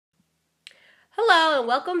Hello and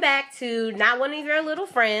welcome back to Not One of Your Little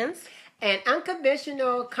Friends. An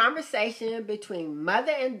unconventional conversation between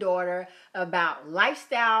mother and daughter about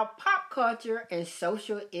lifestyle, pop culture, and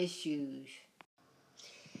social issues.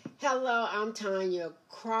 Hello, I'm Tanya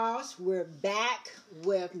Cross. We're back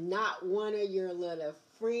with Not One of Your Little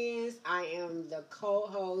Friends. I am the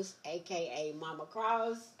co-host, aka Mama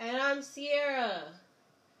Cross. And I'm Sierra.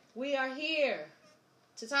 We are here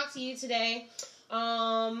to talk to you today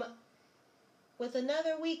with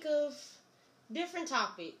another week of different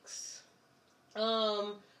topics.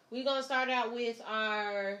 We're going to start out with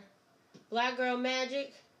our Black Girl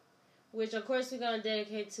Magic, which of course we're going to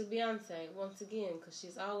dedicate to Beyonce once again, because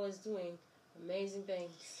she's always doing amazing things.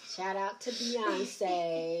 Shout out to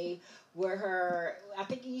Beyonce with her, I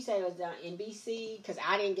think you said it was on NBC, because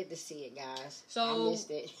I didn't get to see it, guys. So I missed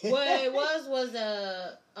it. What it was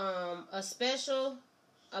a special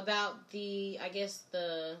about they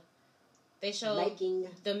showed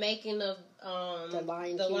the making of the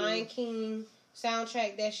Lion King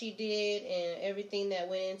soundtrack that she did and everything that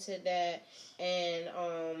went into that. And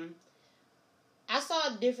I saw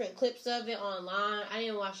different clips of it online. I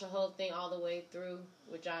didn't watch the whole thing all the way through,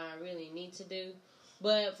 which I really need to do.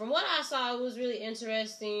 But from what I saw, it was really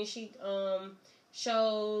interesting. She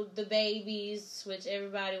showed the babies, which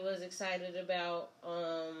everybody was excited about,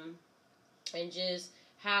 and just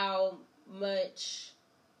how much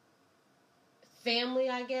family,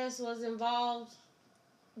 I guess, was involved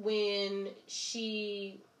when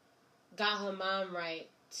she got her mom right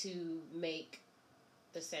to make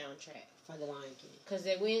the soundtrack for the Lion King. Because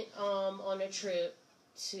they went on a trip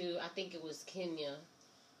to, I think it was Kenya.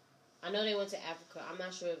 I know they went to Africa. I'm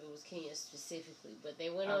not sure if it was Kenya specifically, but they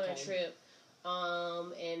went on a trip,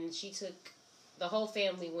 and the whole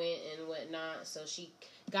family went and whatnot, so she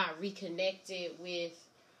got reconnected with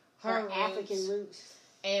her African roots.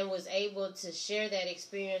 And was able to share that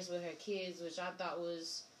experience with her kids, which I thought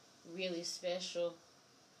was really special.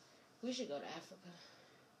 We should go to Africa.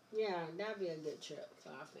 Yeah, that'd be a good trip for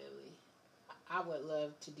our family. I would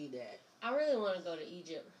love to do that. I really want to go to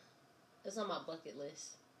Egypt. It's on my bucket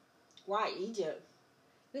list. Why Egypt?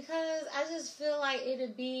 Because I just feel like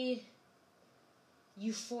it'd be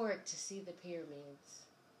euphoric to see the pyramids.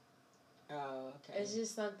 Oh, okay. It's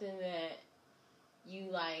just something that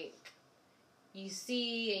you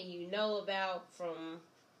see and you know about from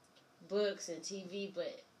books and TV,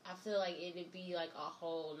 but I feel like it'd be like a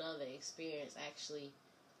whole nother experience actually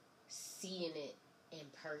seeing it in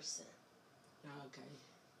person. Oh, okay.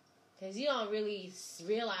 Because you don't really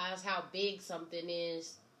realize how big something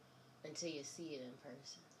is until you see it in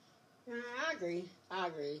person. I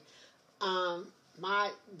agree. My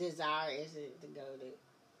desire isn't to go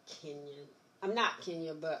to Kenya. I'm not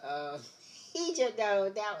Kenya, but Egypt though.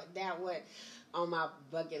 That would on my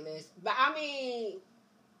bucket list. But I mean,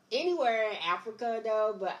 anywhere in Africa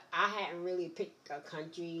though. But I hadn't really picked a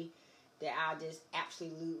country that I just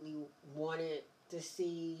absolutely wanted to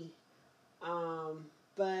see.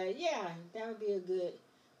 But yeah, that would be a good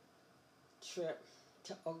trip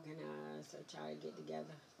to organize or try to get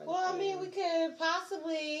together. Well, I mean, we could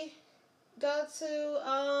possibly go to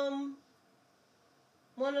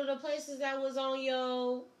one of the places that was on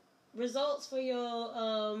your results for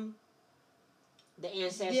your the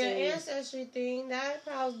ancestry. Your ancestry thing. That'd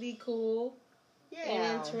probably be cool. Yeah.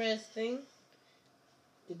 And interesting.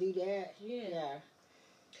 To do that. Yeah.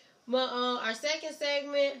 But our second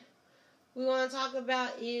segment we want to talk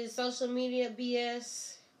about is social media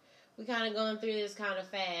BS. We kind of going through this kind of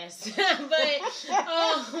fast. But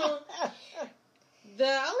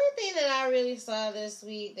the only thing that I really saw this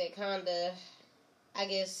week that kind of, I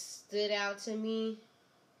guess, stood out to me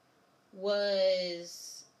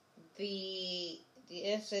was the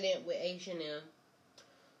incident with H&M.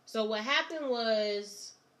 So what happened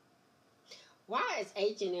was... Why is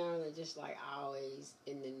H&M just like always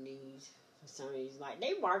in the news for some reason? Like,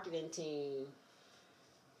 they marketing team...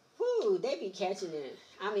 Whoo, they be catching it.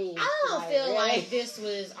 I mean, I don't feel like this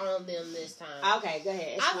was on them this time. Okay, go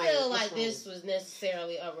ahead. I feel like this was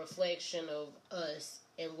necessarily a reflection of us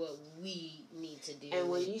and what we need to do. And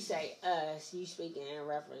when you say us, you speaking in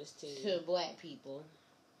reference to black people.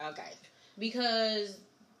 Okay. Because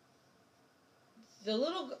the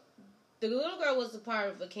little girl was a part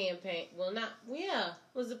of a campaign. Well,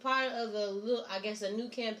 was a part of a new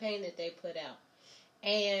campaign that they put out,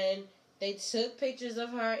 and they took pictures of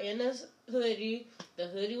her in a hoodie. The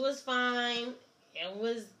hoodie was fine. That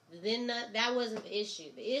wasn't the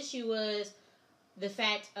issue. The issue was the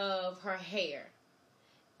fact of her hair.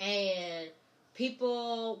 And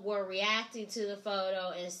people were reacting to the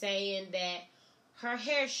photo and saying that her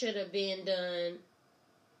hair should have been done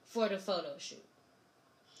for the photo shoot.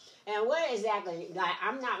 And what exactly, like,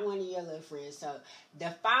 I'm not one of your little friends, so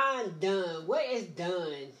define done. What is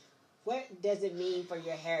done? What does it mean for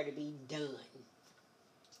your hair to be done?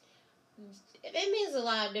 It means a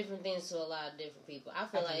lot of different things to a lot of different people. I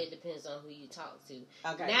feel Okay. like it depends on who you talk to.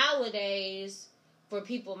 Okay. Nowadays, for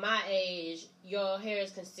people my age, your hair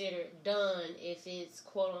is considered done if it's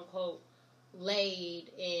quote unquote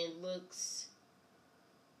laid and looks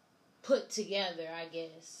put together, I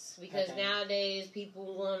guess. Because Okay. nowadays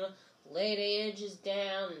people want to lay their edges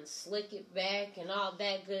down and slick it back and all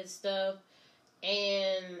that good stuff.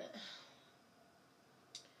 And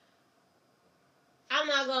I'm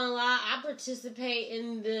not gonna lie, I participate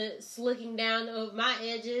in the slicking down of my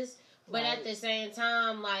edges, but Right. at the same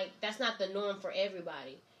time, like, that's not the norm for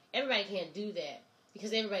everybody. Everybody can't do that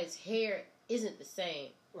because everybody's hair isn't the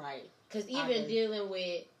same. Right. Because I even agree. dealing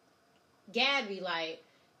with Gabby, like,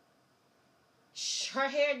 her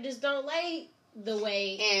hair just don't lay the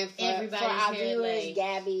way And for everybody's our hair viewers, lay.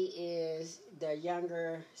 Gabby is the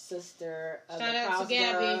younger sister of Shout the out to Cross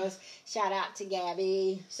Gabby. Girls. Shout out to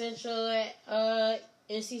Gabby. Central at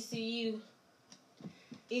NCCU,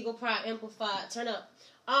 Eagle Pride Amplified. Turn up.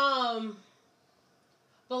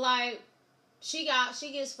 But like she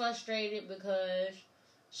gets frustrated because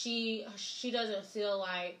she doesn't feel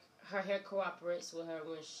like her hair cooperates with her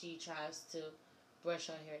when she tries to brush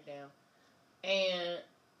her hair down. And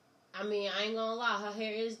I mean, I ain't gonna lie, her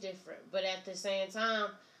hair is different, but at the same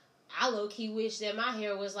time, I low-key wish that my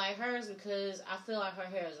hair was like hers because I feel like her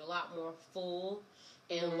hair is a lot more full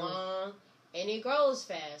and long, and it grows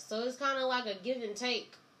fast. So it's kind of like a give and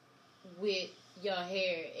take with your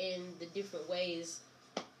hair in the different ways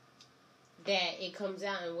that it comes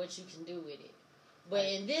out and what you can do with it. But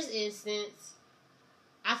in this instance,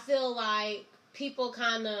 I feel like people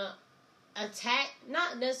kind of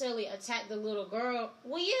not necessarily attack the little girl.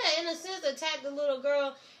 Well, yeah, in a sense, attack the little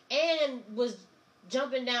girl and was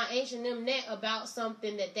jumping down H&M neck about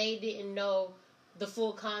something that they didn't know the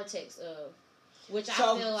full context of. Which I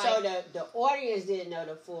feel like... So the audience didn't know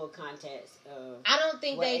the full context of... I don't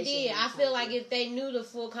think what they H&M did. I told feel like you. if they knew the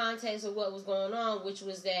full context of what was going on, which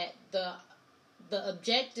was that the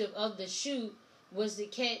objective of the shoot was to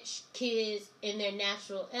catch kids in their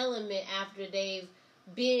natural element after they've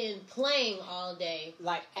been playing all day.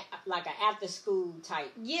 Like an after school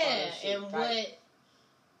type. Yeah, photo shoot, and right? what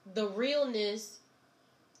the realness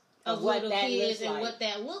of what little that kids looks and like. what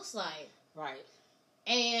that looks like. Right.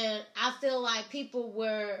 And I feel like people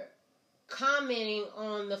were commenting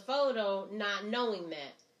on the photo not knowing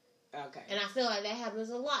that. Okay. And I feel like that happens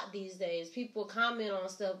a lot these days. People comment on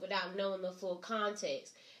stuff without knowing the full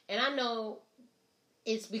context. And I know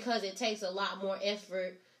it's because it takes a lot more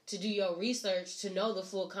effort to do your research to know the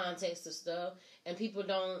full context of stuff. And people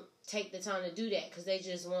don't take the time to do that because they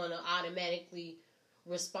just want to automatically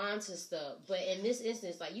respond to stuff. But in this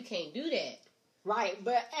instance, like, you can't do that. Right.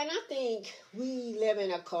 And I think we live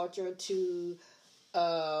in a culture to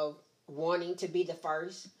wanting to be the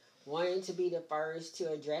first. Wanting to be the first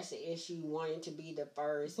to address an issue, wanting to be the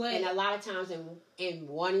first. But, and a lot of times in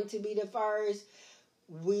wanting to be the first,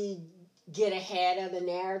 we get ahead of the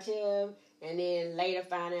narrative and then later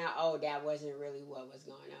find out, oh, that wasn't really what was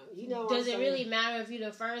going on. You know what does I'm it saying? really matter if you're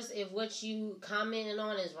the first if what you commented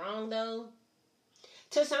on is wrong, though?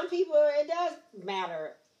 To some people, it does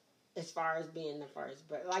matter as far as being the first.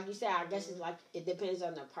 But like you said, I guess it's like it depends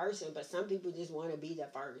on the person, but some people just want to be the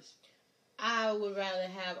first. I would rather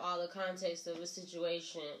have all the context of a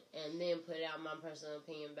situation and then put out my personal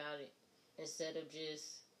opinion about it instead of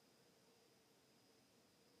just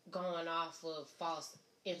going off of false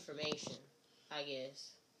information, I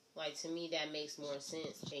guess. Like, to me, that makes more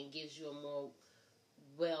sense and gives you a more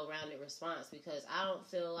well-rounded response because I don't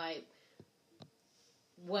feel like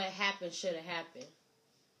what happened should have happened.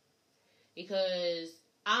 Because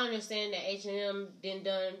I understand that H&M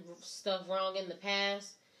done stuff wrong in the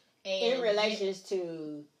past. And in relations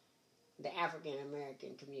to the African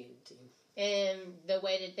American community. And the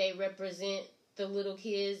way that they represent the little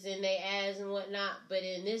kids in their ads and whatnot. But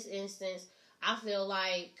in this instance, I feel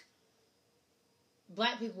like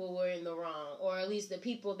black people were in the wrong. Or at least the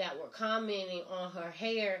people that were commenting on her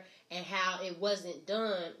hair and how it wasn't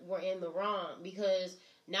done were in the wrong. Because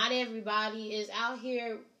not everybody is out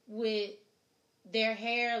here with their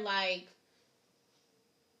hair like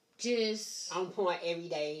just on point every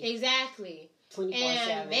day. Exactly. 24/7.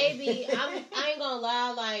 And maybe I ain't gonna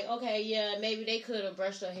lie, like, okay, yeah, maybe they could have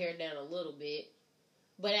brushed her hair down a little bit,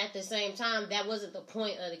 but at the same time, that wasn't the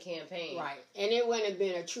point of the campaign, Right. And it wouldn't have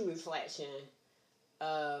been a true reflection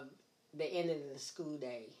of the end of the school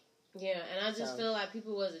day. Yeah, and I just feel like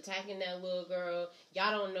people was attacking that little girl.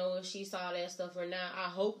 Y'all don't know if she saw that stuff or not. I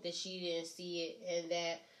hope that she didn't see it and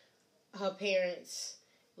that her parents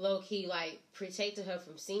low-key, like, protected her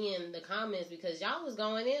from seeing the comments because y'all was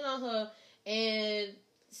going in on her and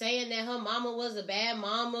saying that her mama was a bad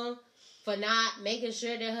mama for not making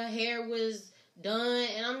sure that her hair was done.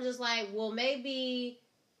 And I'm just like, well, maybe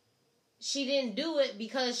she didn't do it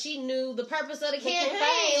because she knew the purpose of the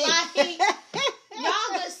campaign. Like,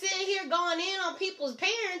 y'all just sitting here going in on people's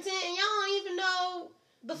parenting and y'all don't even know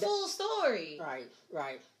the full story.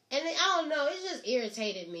 Right. And I don't know, it just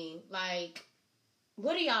irritated me. Like,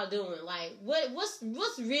 what are y'all doing? Like,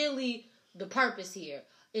 what's really the purpose here?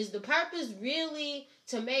 Is the purpose really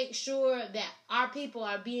to make sure that our people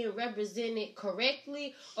are being represented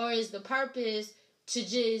correctly, or is the purpose to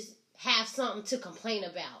just have something to complain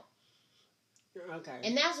about? Okay.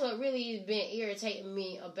 And that's what really has been irritating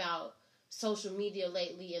me about social media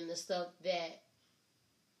lately and the stuff that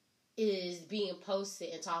is being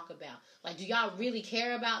posted and talked about. Like, do y'all really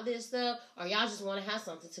care about this stuff, or y'all just want to have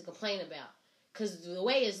something to complain about? Because the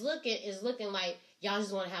way it's looking like y'all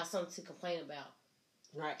just want to have something to complain about.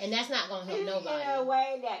 Right. And that's not going to help nobody. In a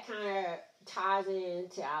way that kind of ties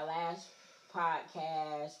into our last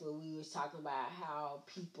podcast where we was talking about how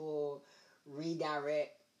people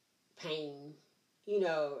redirect pain,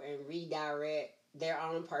 and redirect their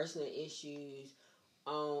own personal issues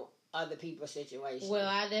on other people's situations. Well,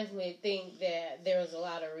 I definitely think that there was a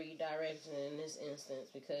lot of redirection in this instance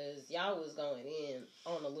because y'all was going in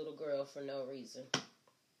on a little girl for no reason.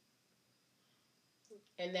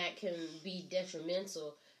 And that can be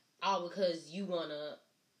detrimental all because you want to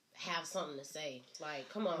have something to say. Like,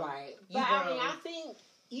 come on. Right. But I think,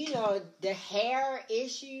 the hair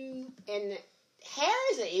issue, and hair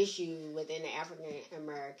is an issue within the African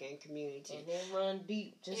American community. And it runs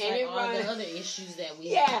deep, just like all the other issues that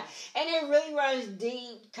we have. Yeah, and it really runs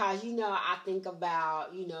deep because, I think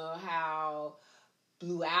about, how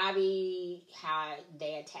Blue Ivy, how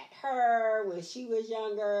they attacked her when she was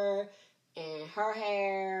younger, and her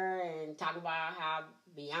hair, and talk about how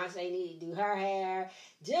Beyonce needed to do her hair.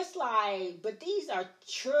 Just like, but these are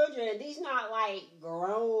children. These not like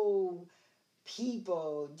grown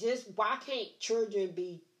people. Just, why can't children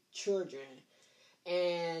be children?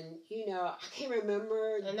 And, I can't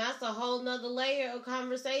remember. And that's a whole nother layer of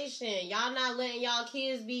conversation. Y'all not letting y'all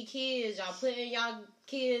kids be kids. Y'all putting y'all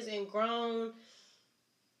kids in grown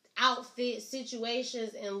outfit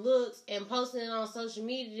situations and looks and posting it on social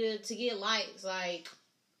media to get likes. Like,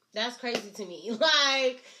 that's crazy to me.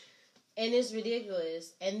 Like, and it's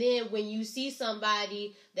ridiculous. And then when you see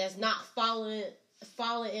somebody that's not following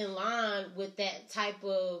in line with that type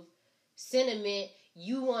of sentiment,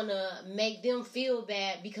 you want to make them feel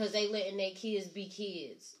bad because they letting their kids be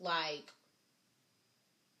kids. Like,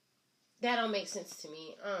 that don't make sense to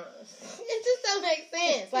me. It just don't make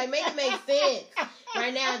sense. Like, make it make sense.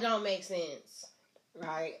 Right now, it don't make sense.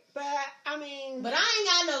 Right. But, I mean... But I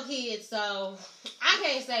ain't got no kids, so I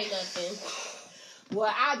can't say nothing.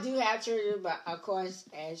 Well, I do have children, but, of course,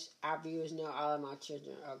 as our viewers know, all of my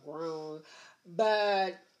children are grown.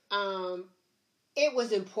 But, it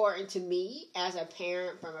was important to me as a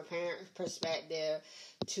parent, from a parent's perspective,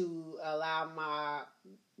 to allow my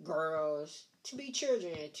girls to be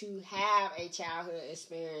children, to have a childhood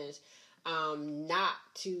experience, not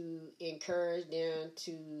to encourage them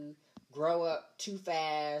to grow up too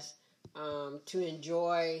fast, to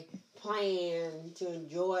enjoy playing, to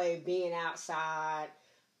enjoy being outside.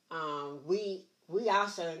 We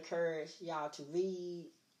also encourage y'all to read.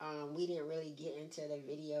 We didn't really get into the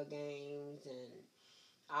video games and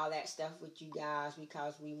all that stuff with you guys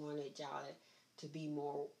because we wanted y'all to be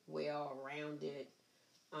more well-rounded.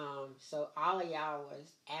 So all of y'all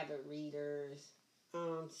was avid readers.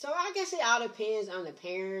 So I guess it all depends on the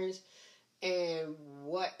parents and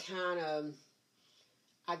what kind of,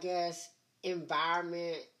 I guess,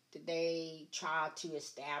 environment that they try to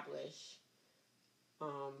establish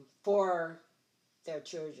for their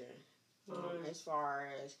children. As far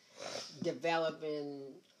as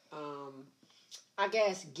developing, I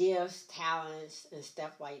guess, gifts, talents, and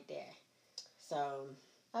stuff like that. So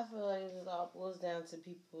I feel like it all boils down to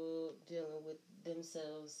people dealing with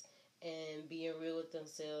themselves and being real with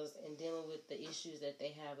themselves and dealing with the issues that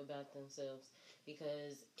they have about themselves.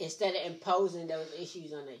 Because instead of imposing those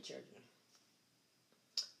issues on their children.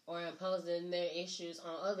 Or imposing their issues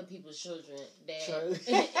on other people's children that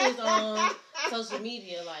is on social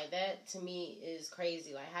media. Like, that to me is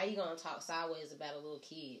crazy. Like, how you gonna talk sideways about a little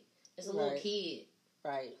kid? It's a little kid.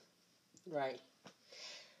 Right.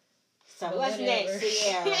 So what's next,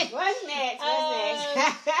 Sierra? What's next?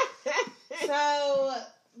 So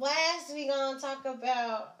last we gonna talk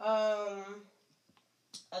about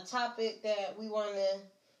a topic that we want to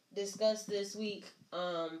discuss this week.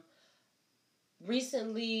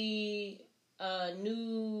 Recently, a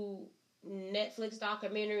new Netflix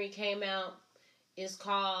documentary came out. It's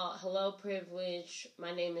called Hello Privilege.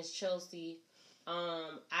 My name is Chelsea.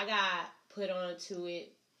 I got put onto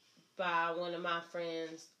it by one of my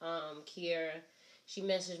friends, Kiera. She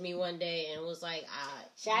messaged me one day and was like,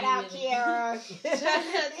 Shout out, Kiera. Shout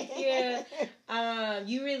out to Kiera.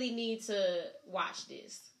 You really need to watch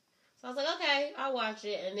this. So I was like, okay, I'll watch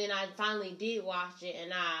it. And then I finally did watch it,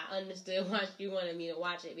 and I understood why you wanted me to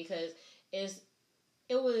watch it, because it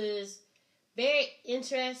was very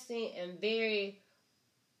interesting and very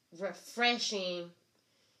refreshing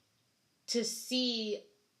to see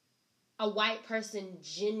a white person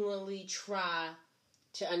genuinely try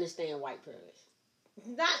to understand white privilege.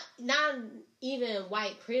 Not even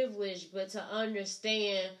white privilege, but to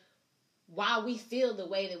understand why we feel the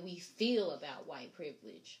way that we feel about white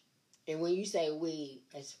privilege. And when you say we,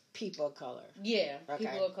 it's people of color. Yeah, okay.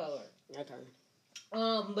 People of color. Okay.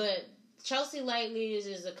 But Chelsea Lightly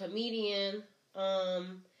is a comedian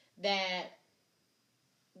that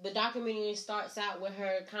the documentary starts out with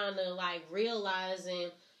her kind of like realizing,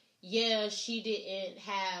 yeah, she didn't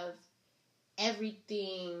have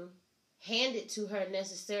everything handed to her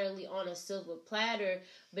necessarily on a silver platter,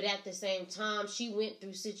 but at the same time, she went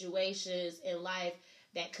through situations in life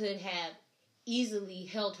that could have easily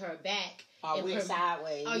held her back. Or went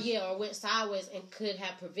sideways. Or went sideways and could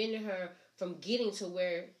have prevented her from getting to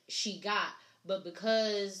where she got. But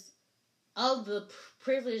because of the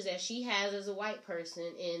privilege that she has as a white person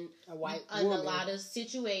in a lot of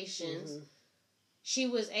situations, mm-hmm. she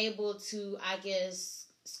was able to, I guess,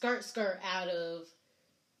 skirt out of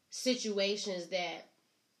situations that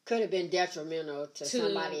could have been detrimental to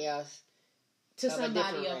somebody else. To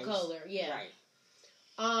somebody of color, yeah.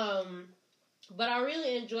 Right. But I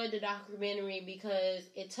really enjoyed the documentary because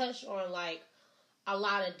it touched on like a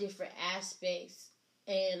lot of different aspects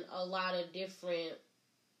and a lot of different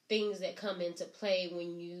things that come into play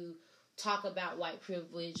when you talk about white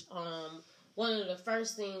privilege. One of the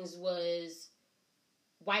first things was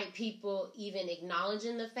white people even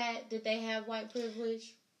acknowledging the fact that they have white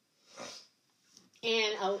privilege.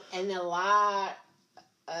 And a lot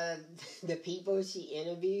of the people she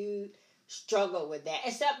interviewed struggled with that,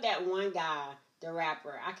 except that one guy, the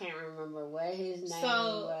rapper. I can't remember what his name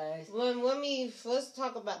was. Let's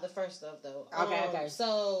talk about the first stuff though. Okay.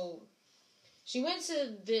 So she went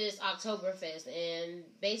to this Oktoberfest, and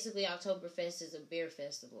basically Oktoberfest is a beer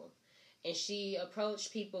festival. And she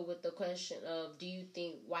approached people with the question of, do you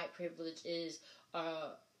think white privilege is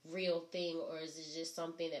a real thing, or is it just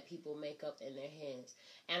something that people make up in their heads?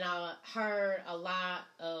 And I heard a lot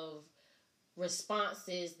of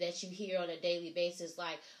responses that you hear on a daily basis,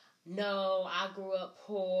 like, no, I grew up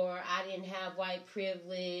poor, I didn't have white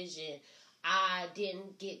privilege, and I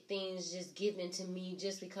didn't get things just given to me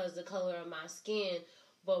just because of the color of my skin.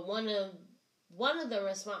 But one of the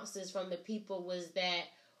responses from the people was that,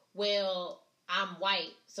 well, I'm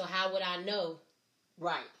white, so how would I know?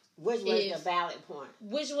 Right. Which was a valid point.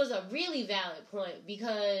 Which was a really valid point,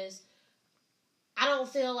 because I don't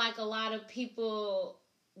feel like a lot of people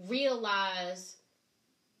realize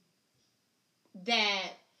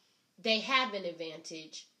that they have an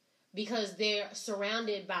advantage because they're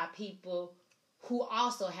surrounded by people who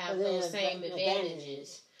also have those same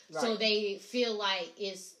advantages. Right. So they feel like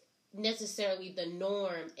it's necessarily the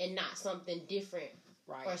norm and not something different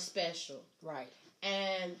or special. Right.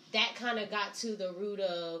 And that kind of got to the root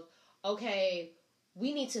of, okay,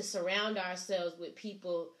 we need to surround ourselves with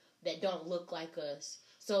people that don't look like us,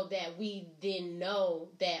 so that we then know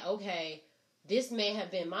that, okay, this may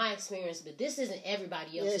have been my experience, but this isn't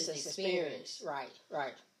everybody else's experience.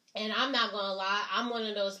 Right. And I'm not going to lie, I'm one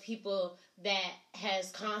of those people that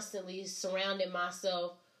has constantly surrounded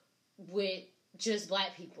myself with just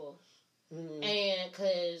black people. Mm-hmm. And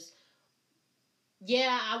because,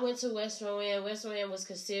 yeah, I went to West Rowan. West Rowan was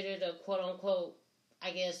considered a quote-unquote,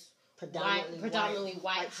 I guess, predominantly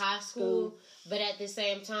white high school. But at the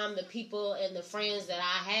same time, the people and the friends that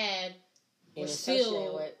I had were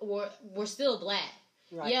still black.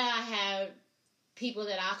 Right. Yeah, I had people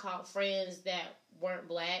that I called friends that weren't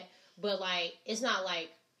black, but like, it's not like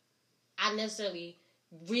I necessarily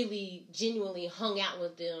really genuinely hung out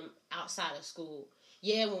with them outside of school.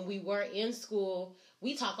 Yeah, when we were in school,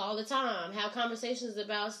 we talk all the time, have conversations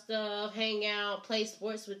about stuff, hang out, play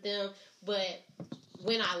sports with them. But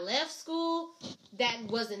when I left school, that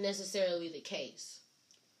wasn't necessarily the case.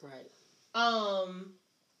 Right.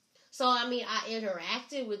 So, I mean, I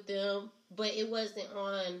interacted with them, but it wasn't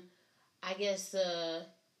on, I guess,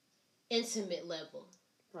 intimate level.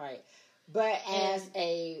 Right. But as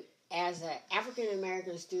an African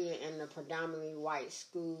American student in a predominantly white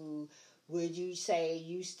school, would you say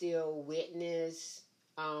you still witness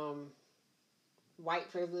white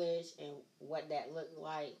privilege and what that looked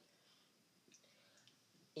like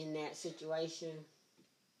in that situation?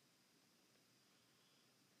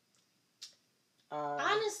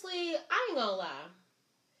 Honestly, I ain't gonna lie.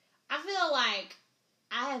 I feel like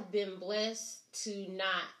I have been blessed to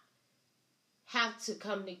not have to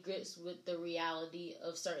come to grips with the reality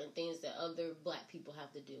of certain things that other black people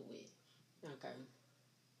have to deal with. Okay.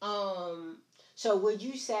 So would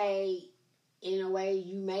you say, in a way,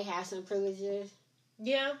 you may have some privileges?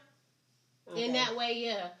 Yeah. Okay. In that way,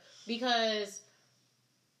 yeah. Because,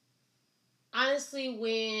 honestly,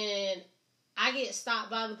 when I get stopped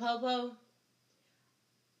by the popo,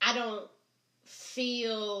 I don't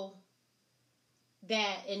feel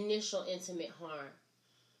that initial intimate harm.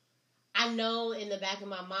 I know in the back of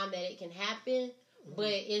my mind that it can happen, but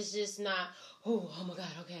it's just not, oh my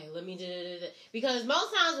God, okay, let me do it. Because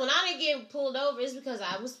most times when I didn't get pulled over, it's because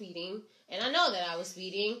I was speeding, and I know that I was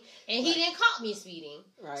speeding, and he didn't caught me speeding.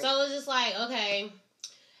 Right. So it's just like, okay,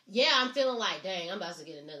 yeah, I'm feeling like, dang, I'm about to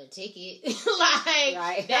get another ticket.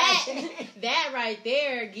 Like, that right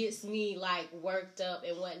there gets me, like, worked up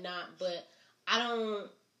and whatnot, but I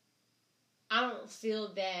don't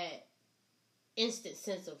feel that instant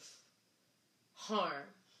sense of harm.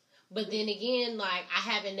 But then again, like, I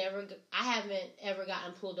haven't ever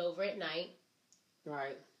gotten pulled over at night.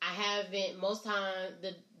 Right. I haven't, most times,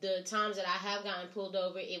 the times that I have gotten pulled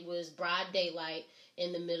over, it was broad daylight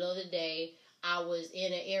in the middle of the day. I was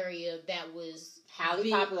in an area that was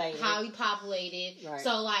highly populated. Right.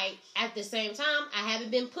 So, like, at the same time, I haven't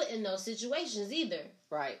been put in those situations either.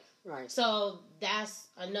 Right. So, that's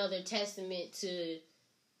another testament to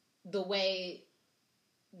the way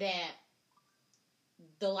that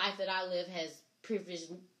the life that I live has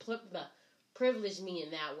privileged me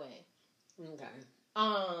in that way. Okay.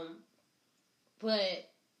 But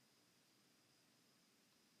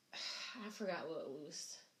I forgot what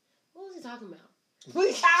was he talking about?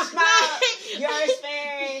 We talking about your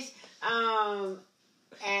experience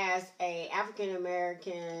as a African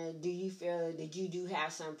American. Do you feel that you do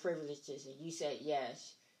have some privileges? And you said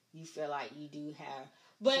yes. You feel like you do have.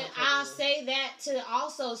 But I'll say that to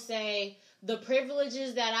also say the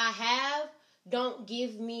privileges that I have don't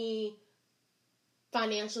give me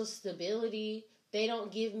financial stability. They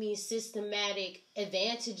don't give me systematic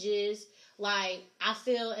advantages. Like, I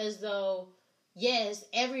feel as though, yes,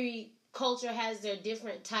 every culture has their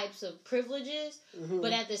different types of privileges,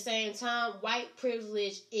 but at the same time, white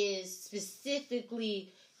privilege is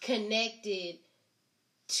specifically connected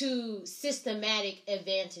to systematic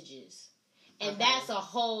advantages. And that's a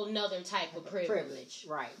whole nother type of privilege.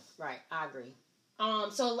 Right. I agree.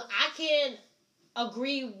 So I can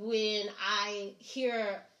agree when I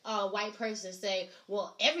hear a white person say,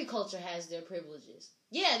 well, every culture has their privileges.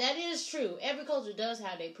 Yeah, that is true. Every culture does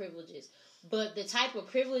have their privileges. But the type of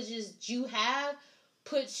privileges you have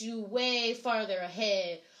puts you way farther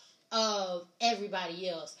ahead of everybody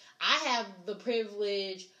else. I have the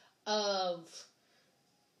privilege of,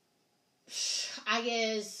 I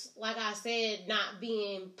guess, like I said, not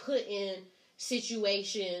being put in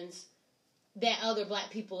situations that other black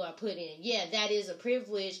people are put in. Yeah, that is a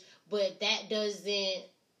privilege, but that doesn't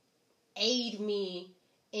aid me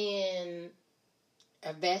in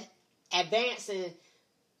advancing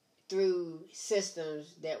through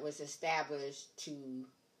systems that was established to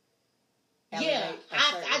elevate. Yeah,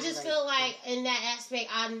 I just feel like in that aspect,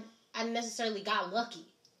 I necessarily got lucky.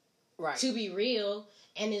 Right. To be real.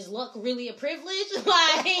 And is luck really a privilege?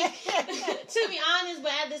 Like, to be honest,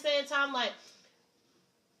 but at the same time, like,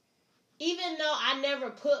 even though I never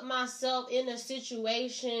put myself in a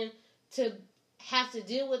situation to have to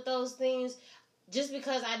deal with those things, just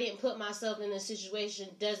because I didn't put myself in a situation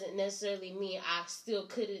doesn't necessarily mean I still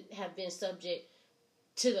couldn't have been subject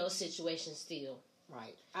to those situations still.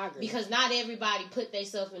 Right, I agree. Because not everybody put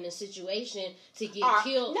themselves in a situation to get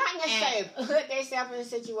killed. Not necessarily put themselves in a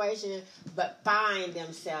situation, but find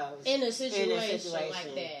themselves in a situation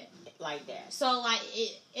like that. So, like,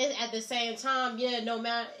 it at the same time, yeah, no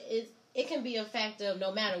matter it can be a factor of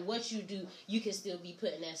no matter what you do, you can still be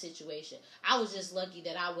put in that situation. I was just lucky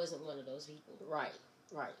that I wasn't one of those people. Right.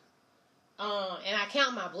 And I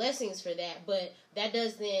count my blessings for that, but that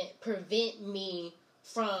doesn't prevent me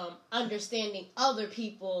from understanding other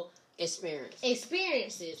people's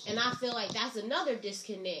experiences. And I feel like that's another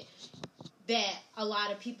disconnect that a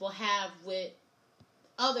lot of people have with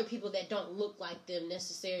other people that don't look like them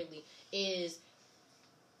necessarily is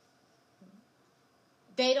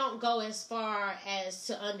they don't go as far as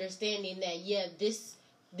to understanding that, yeah, this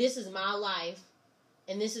is my life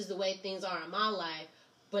and this is the way things are in my life,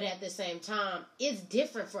 but at the same time, it's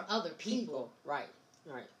different for other people. Right.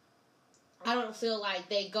 I don't feel like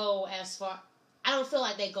they go as far. I don't feel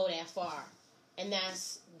like they go that far, and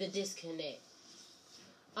that's the disconnect.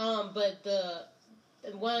 But the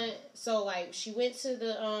one, so like she went to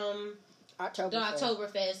the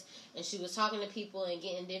Oktoberfest, and she was talking to people and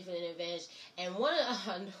getting different advantage. And one of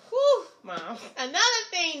another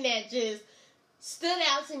thing that just stood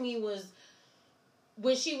out to me was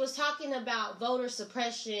when she was talking about voter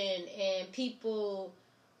suppression and people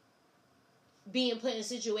being put in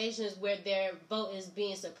situations where their vote is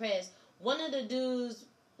being suppressed. One of the dudes,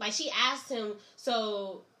 like, she asked him,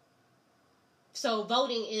 so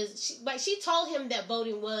voting is, she told him that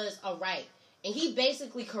voting was a right. And he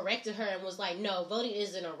basically corrected her and was like, no, voting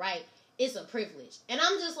isn't a right. It's a privilege. And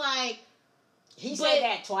I'm just like... He said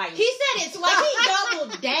that twice. He said it twice. He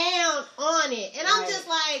doubled down on it. And I'm just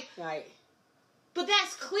like... Right. But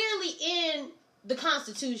that's clearly in the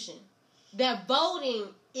Constitution. That voting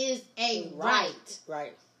is a right.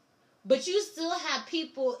 Right. But you still have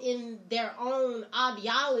people in their own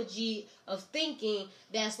ideology of thinking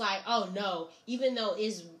that's like, oh no, even though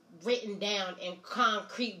it's written down in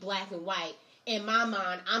concrete black and white, in my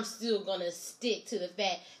mind, I'm still going to stick to the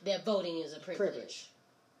fact that voting is a privilege.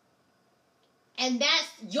 And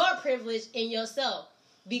that's your privilege in yourself.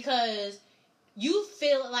 Because you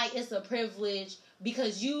feel like it's a privilege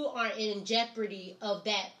because you are in jeopardy of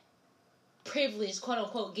that privilege, quote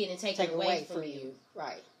unquote, getting taken away from you.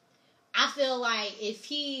 Right. I feel like if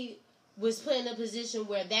he was put in a position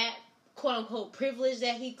where that quote unquote privilege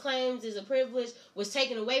that he claims is a privilege was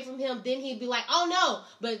taken away from him, then he'd be like, oh no,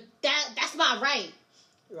 but that's my right.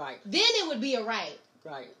 Right. Then it would be a right.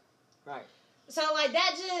 Right. So like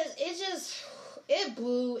that it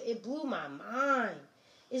blew my mind.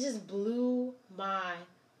 It just blew my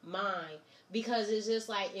mind. Because it's just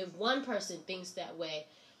like, if one person thinks that way,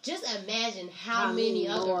 just imagine how many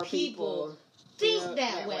other people think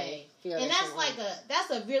that way. And that's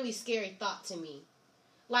a really scary thought to me.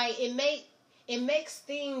 Like, it makes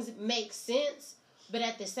things make sense, but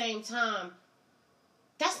at the same time,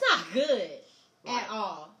 that's not good at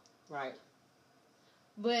all. Right.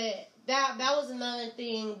 But that was another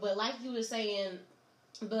thing. But like you were saying,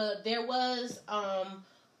 but there was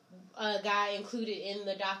a guy included in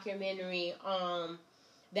the documentary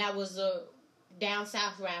that was a down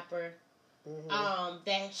south rapper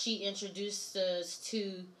that she introduced us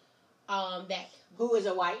to that who was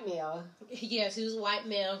a white male. Yes, he was a white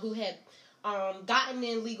male who had gotten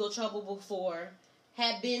in legal trouble before,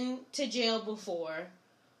 had been to jail before,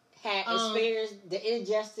 had experienced the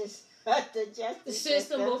injustice of the justice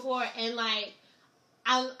system before, and like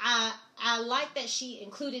I like that she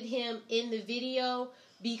included him in the video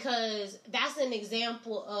because that's an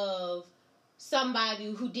example of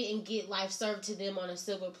somebody who didn't get life served to them on a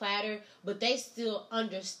silver platter, but they still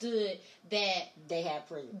understood that they had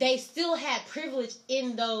privilege. They still had privilege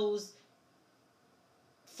in those,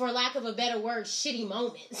 for lack of a better word, shitty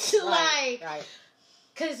moments. Right.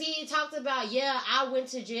 Because he talked about, yeah, I went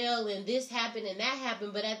to jail and this happened and that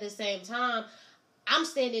happened, but at the same time, I'm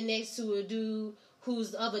standing next to a dude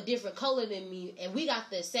who's of a different color than me, and we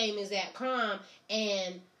got the same exact crime,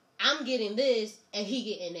 and I'm getting this, and he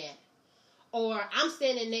getting that. Or I'm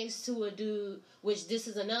standing next to a dude, which this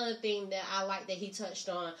is another thing that I like that he touched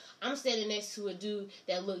on. I'm standing next to a dude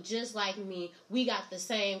that looked just like me. We got the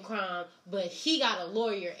same crime, but he got a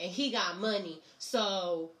lawyer and he got money.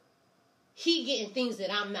 So he getting things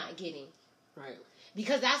that I'm not getting. Right.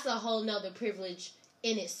 Because that's a whole nother privilege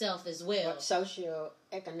in itself as well.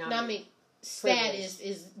 Socioeconomic status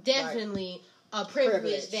is definitely a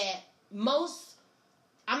privilege that most,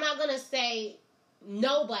 I'm not going to say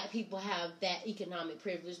no black people have that economic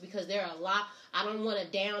privilege because there are a lot, I don't want to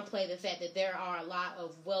downplay the fact that there are a lot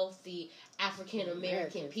of wealthy African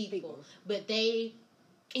American people. But they,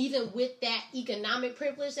 even with that economic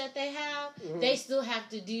privilege that they have, they still have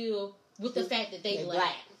to deal with the fact that they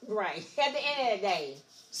black. Right. At the end of the day.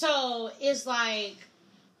 So it's like,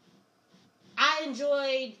 I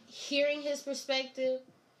enjoyed hearing his perspective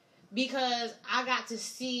because I got to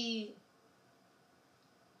see,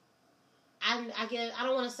 I guess, I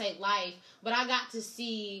don't want to say life, but I got to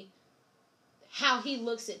see how he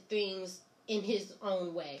looks at things in his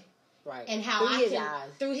own way. Right. And how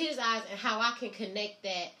through his eyes, and how I can connect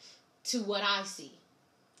that to what I see.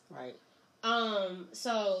 Right.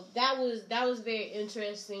 So that was very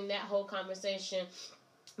interesting, that whole conversation,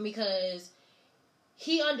 because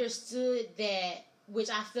he understood that, which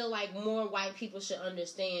I feel like more white people should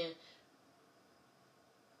understand.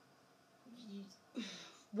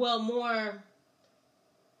 Well, more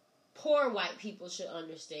poor white people should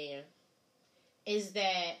understand is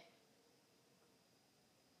that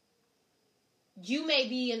you may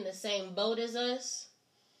be in the same boat as us,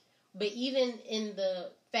 but even in the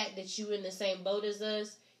fact that you're in the same boat as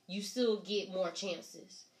us, you still get more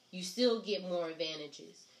chances. You still get more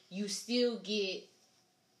advantages. You still get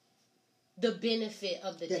the benefit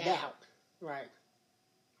of the doubt. Right.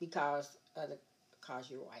 Because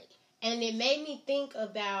you're white. And it made me think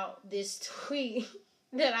about this tweet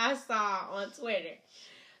that I saw on Twitter.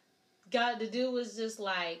 God, the dude was just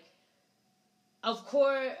like, of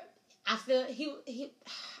course, I feel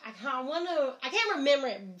I can't remember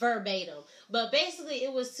it verbatim, but basically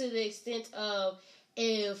it was to the extent of,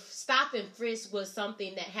 if stop and frisk was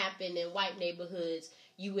something that happened in white neighborhoods,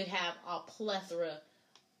 you would have a plethora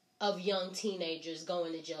of young teenagers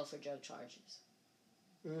going to jail for drug charges.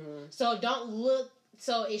 Mm-hmm.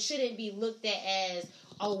 So it shouldn't be looked at as,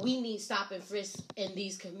 oh, we need stop and frisk in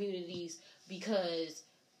these communities because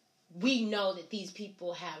we know that these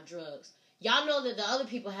people have drugs. Y'all know that the other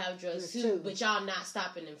people have drugs too, but y'all not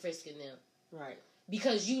stopping and frisking them. Right.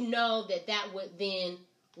 Because you know that would then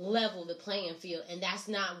level the playing field, and that's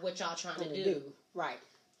not what y'all trying to do. Right.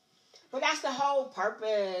 But that's the whole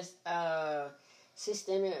purpose of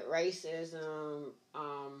systemic racism,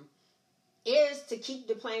 is to keep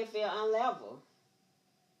the playing field unlevel.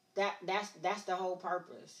 That's the whole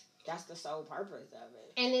purpose. That's the sole purpose of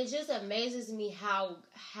it. And it just amazes me how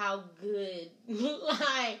good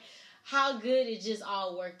how good it just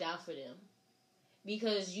all worked out for them.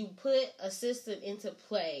 Because you put a system into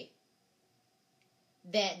play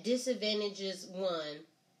that disadvantages one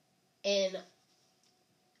and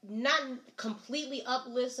not completely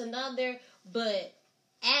uplifts another, but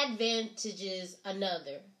advantages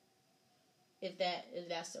another. If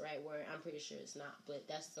that's the right word. I'm pretty sure it's not, but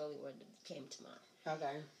that's the only word that came to mind.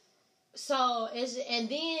 Okay. So, and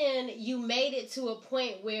then you made it to a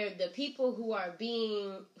point where the people who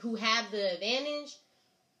have the advantage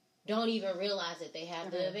don't even realize that they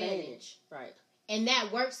have the advantage. Right. And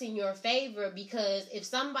that works in your favor, because if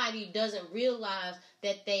somebody doesn't realize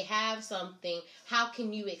that they have something, how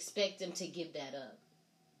can you expect them to give that up?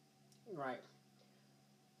 Right.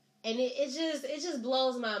 And it just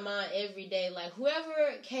blows my mind every day. Like,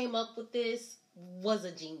 whoever came up with this was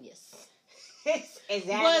a genius.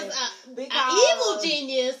 Exactly. Was an evil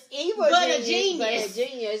genius, but a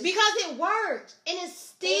genius. Because it worked. And it's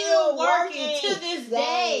still working to this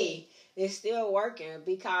day. It's still working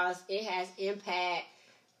because it has impact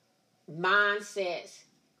mindsets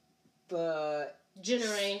for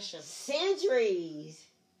generations. Centuries.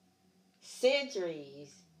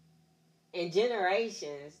 And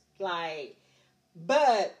generations.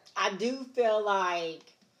 But I do feel like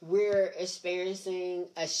we're experiencing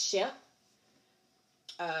a shift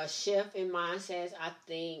in mindsets. I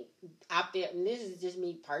feel, and this is just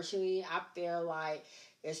me personally, I feel like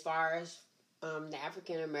as far as the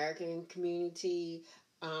African American community,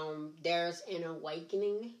 there's an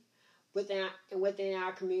awakening within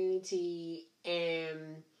our community,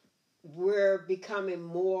 and we're becoming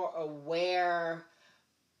more aware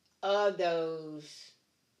of those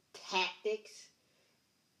tactics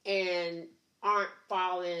and aren't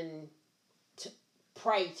falling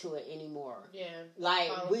prey to it anymore. Yeah.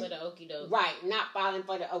 For the okie doke. Right, not falling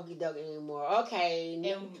for the okie doke anymore. Okay. And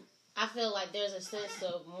I feel like there's a sense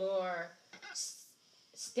of more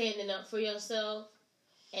standing up for yourself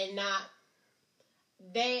and not,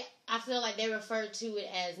 I feel like they refer to it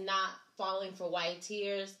as not falling for white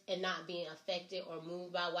tears and not being affected or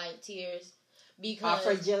moved by white tears. Because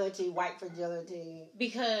white fragility.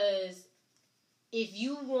 Because if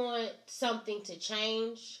you want something to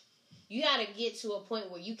change, you got to get to a point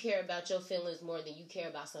where you care about your feelings more than you care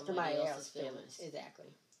about somebody else's feelings. Exactly.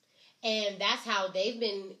 And that's how they've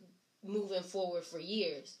been moving forward for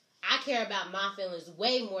years. I care about my feelings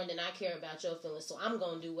way more than I care about your feelings, so I'm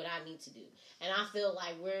going to do what I need to do. And I feel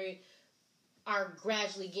like we are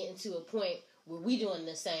gradually getting to a point where we doing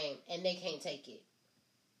the same, and they can't take it.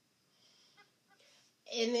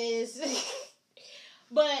 And it's...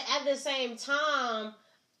 But at the same time,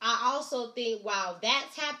 I also think while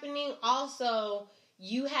that's happening, also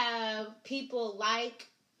you have people like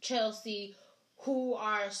Chelsea who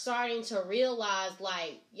are starting to realize,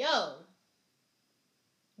 like, yo,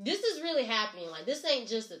 this is really happening. Like, this ain't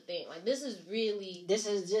just a thing. Like, this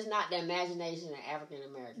is just not the imagination of African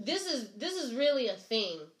Americans. This is really a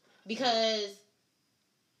thing, because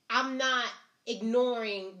I'm not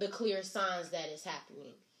ignoring the clear signs that it's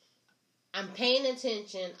happening. I'm paying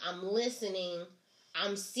attention, I'm listening,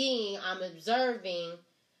 I'm seeing, I'm observing,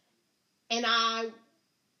 and I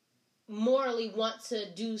morally want to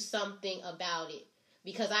do something about it.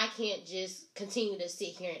 Because I can't just continue to sit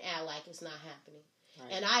here and act like it's not happening.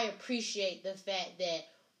 Right. And I appreciate the fact that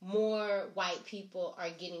more white people are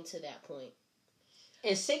getting to that point.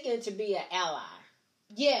 And seeking to be an ally.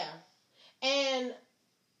 Yeah. And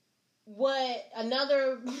what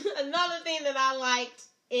another thing that I liked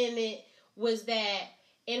in it was that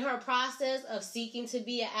in her process of seeking to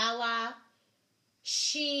be an ally,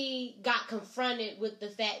 she got confronted with the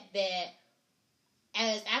fact that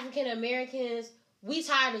as African Americans, we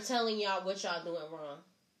tired of telling y'all what y'all doing wrong.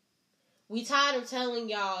 We tired of telling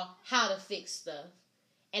y'all how to fix stuff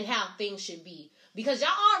and how things should be. Because y'all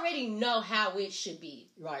already know how it should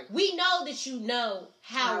be. Right. We know that you know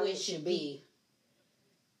how it should be.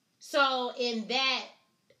 So in that,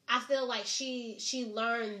 I feel like she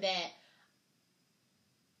learned that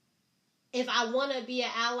if I want to be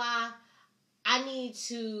an ally, I need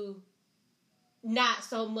to not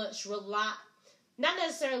so much not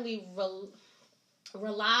necessarily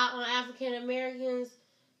rely on African Americans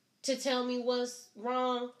to tell me what's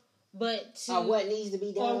wrong, but to... Or what needs to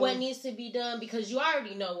be done. Or what needs to be done, because you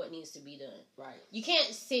already know what needs to be done. Right. You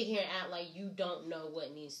can't sit here and act like you don't know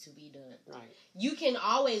what needs to be done. Right. You can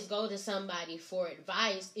always go to somebody for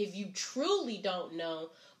advice if you truly don't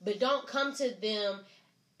know, but don't come to them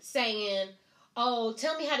saying, oh,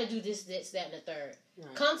 tell me how to do this, that, and the third.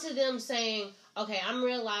 Right. Come to them saying, okay, I'm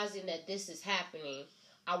realizing that this is happening.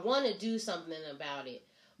 I want to do something about it,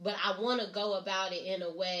 but I want to go about it in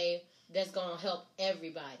a way that's going to help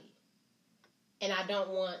everybody. And I don't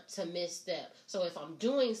want to misstep. So if I'm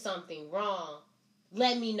doing something wrong,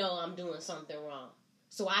 let me know I'm doing something wrong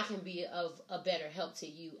so I can be of a better help to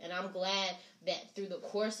you. And I'm glad that through the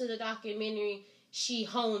course of the documentary, she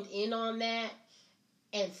honed in on that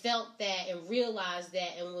and felt that and realized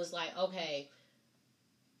that and was like, okay,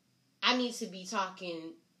 I need to be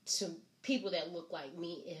talking to people that look like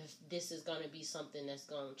me if this is going to be something that's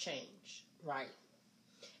going to change. Right.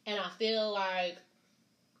 And I feel like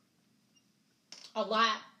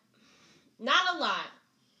not a lot,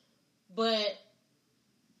 but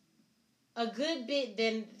a good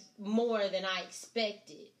bit more than I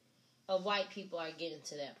expected of white people are getting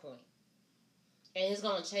to that point. And it's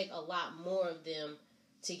going to take a lot more of them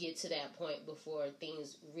to get to that point before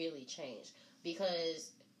things really change.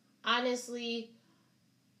 Because, honestly,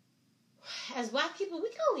 as black people, we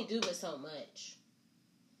can only do but so much.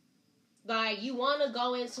 Like, you want to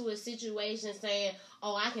go into a situation saying,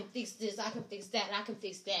 oh, I can fix this, I can fix that, I can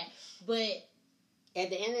fix that. But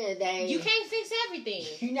at the end of the day, you can't fix everything.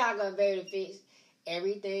 You're not going to be able to fix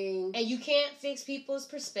everything. And you can't fix people's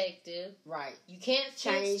perspective. Right. You can't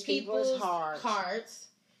change fix people's hearts.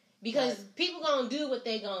 Because people going to do what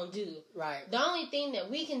they going to do. Right. The only thing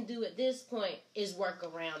that we can do at this point is work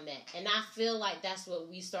around that. And I feel like that's what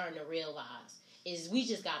we starting to realize, is we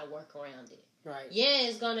just got to work around it. Right. Yeah,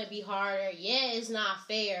 it's going to be harder. Yeah, it's not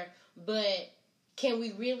fair. But can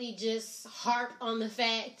we really just harp on the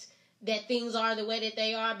fact that things are the way that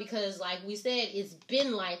they are? Because, like we said, it's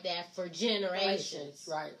been like that for generations.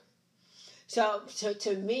 Right. So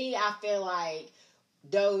to me, I feel like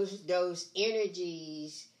those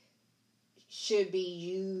energies should be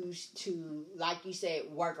used to, like you said,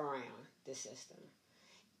 work around the system.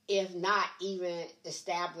 If not, even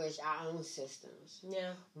establish our own systems.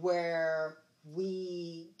 Yeah. Where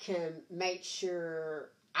we can make sure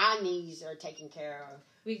our needs are taken care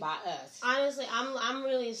of by us. Honestly, I'm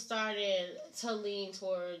really starting to lean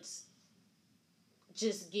towards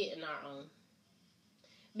just getting our own.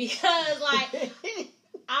 Because, like,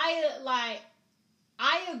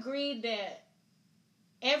 I agree that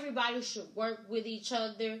everybody should work with each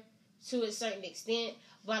other to a certain extent,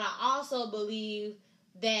 but I also believe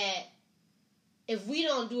that if we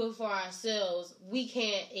don't do it for ourselves, we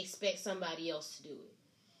can't expect somebody else to do it.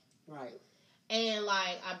 Right. And,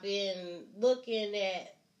 like, I've been looking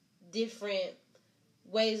at different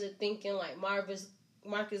ways of thinking, like Marcus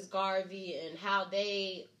Garvey, and how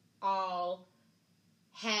they all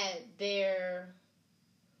had their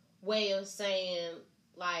way of saying,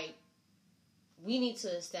 like, we need to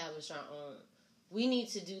establish our own. We need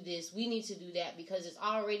to do this. We need to do that, because it's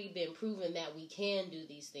already been proven that we can do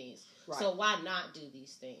these things. Right. So why not do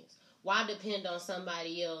these things? Why depend on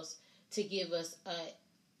somebody else to give us a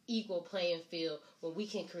equal playing field when we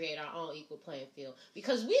can create our own equal playing field?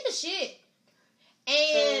 Because we the shit.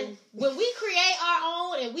 And when we create our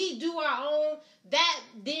own and we do our own, that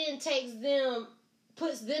then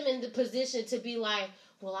puts them in the position to be like,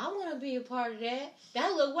 well, I want to be a part of that.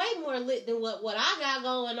 That look way more lit than what I got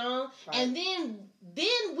going on. Right. And then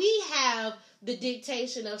we have the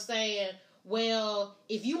dictation of saying, well,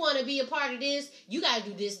 if you want to be a part of this, you got to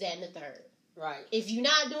do this, that, and the third. Right. If you're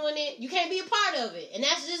not doing it, you can't be a part of it. And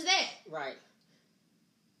that's just that. Right.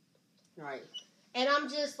 Right. And I'm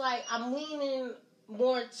just like, I'm leaning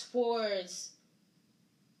more towards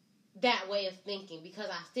that way of thinking because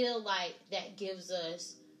I feel like that gives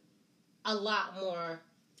us a lot more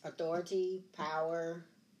authority, power,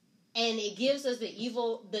 and it gives us the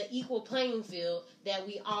equal playing field that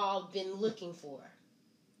we all been looking for.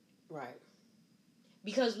 Right.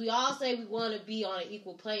 Because we all say we want to be on an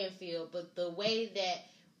equal playing field, but the way that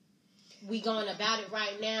we going about it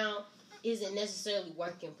right now isn't necessarily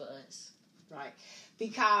working for us. Right.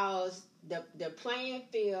 Because the playing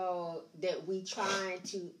field that we trying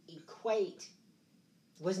to equate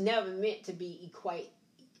was never meant to be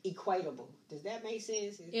equatable. Does that make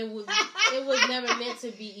sense? It was never meant to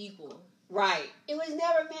be equal. Right. It was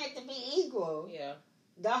never meant to be equal. Yeah.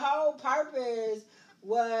 The whole purpose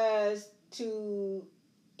was to,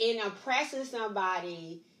 in oppressing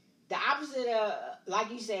somebody, the opposite of, like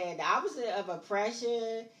you said, the opposite of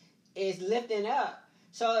oppression is lifting up.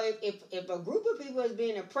 So if a group of people is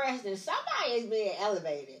being oppressed, then somebody is being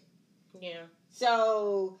elevated. Yeah.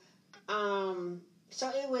 So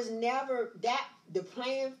it was never that the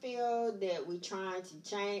playing field that we trying to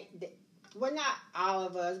change. Well, not all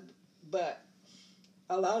of us, but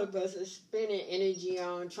a lot of us are spending energy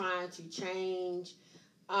on trying to change.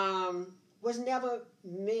 Was never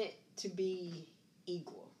meant to be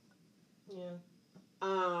equal. Yeah.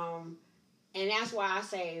 And that's why I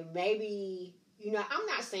say maybe, I'm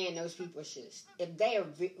not saying those people should, if they are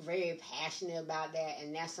very passionate about that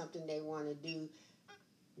and that's something they want to do,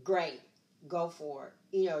 great, go for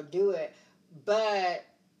it, do it. But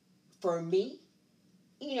for me,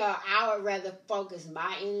 I would rather focus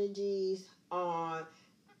my energies on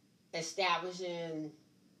establishing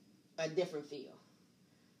a different field.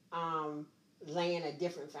 Laying a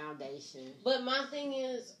different foundation. But my thing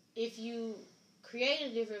is, if you create a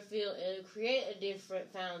different field and create a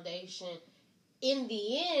different foundation, in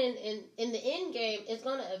the end, in the end game, it's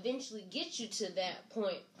going to eventually get you to that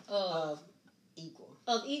point of equal.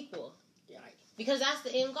 Right. Because that's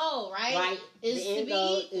the end goal, right? Right. Is the end to be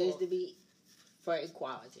goal equal. Is to be for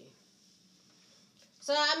equality.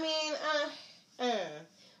 So, I mean,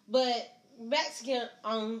 but back to get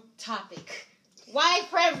on topic. White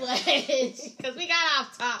privilege, because we got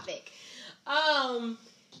off topic.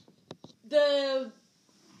 The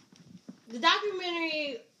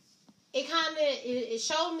documentary, it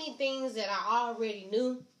showed me things that I already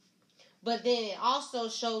knew, but then it also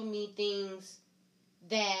showed me things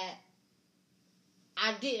that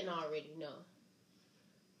I didn't already know,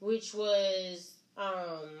 which was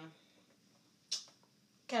God,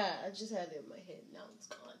 I just had it in my head. Now it's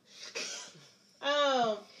gone.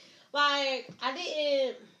 Like, I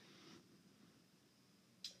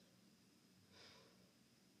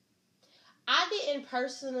didn't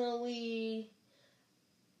personally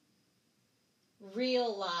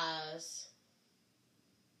realize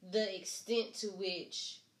the extent to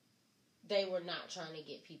which they were not trying to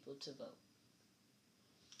get people to vote.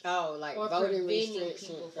 Oh, like or voting preventing restrictions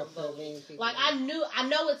people or from voting. preventing people. Like, I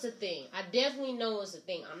know it's a thing. I definitely know it's a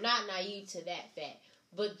thing. I'm not naive to that fact.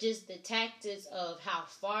 But just the tactics of how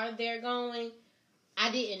far they're going,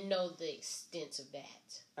 I didn't know the extent of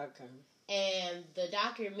that. Okay. And the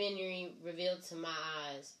documentary revealed to my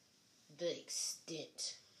eyes the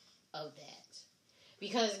extent of that.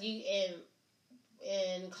 Because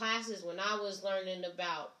in classes when I was learning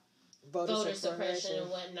about voter suppression and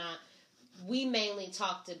whatnot, we mainly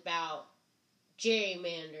talked about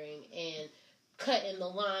gerrymandering and cutting the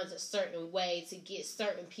lines a certain way to get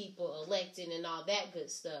certain people elected and all that good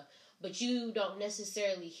stuff. But you don't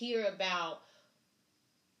necessarily hear about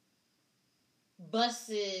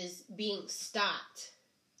buses being stopped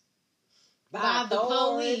by the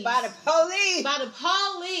police. By the police. By the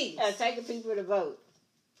police. Taking people to vote.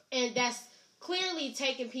 And that's clearly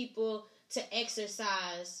taking people to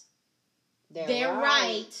exercise their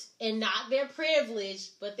right, and not their privilege,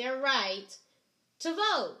 but their right to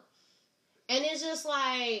vote. And it's just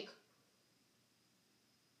like,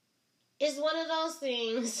 it's one of those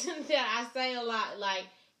things that I say a lot, like,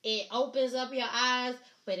 it opens up your eyes,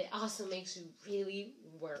 but it also makes you really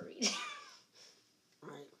worried.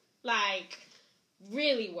 Right. Like,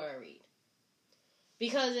 really worried.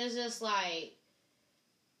 Because it's just like,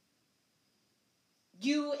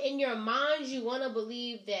 you, in your mind, you want to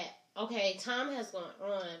believe that, okay, time has gone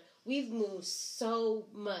on. We've moved so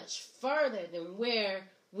much further than where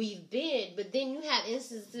we've been. But then you have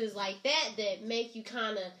instances like that make you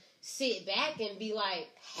kind of sit back and be like,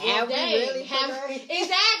 have we really progressed?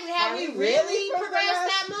 Exactly. Have we really progressed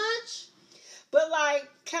that much? But like,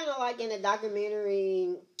 kind of like in the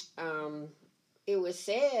documentary, it was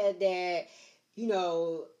said that, you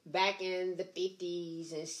know, back in the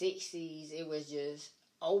 50s and 60s, it was just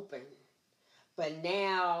open. But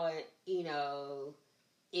now, you know,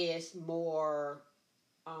 it's more,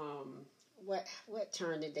 what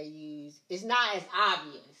term did they use? It's not as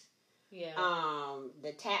obvious. Yeah.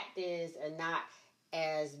 The tactics are not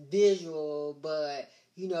as visual, but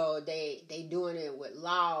you know they doing it with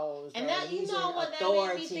laws and that, you know what that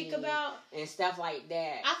made me think about and stuff like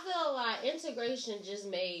that. I feel like integration just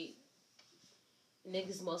made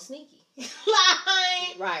niggas more sneaky.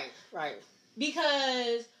 Like, right.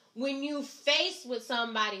 Because when you face with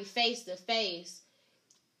somebody face to face,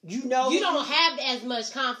 you know you don't have as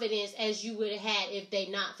much confidence as you would have had if they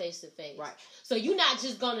not face to face. Right. So you're not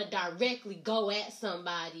just gonna directly go at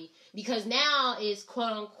somebody because now it's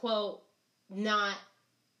quote unquote not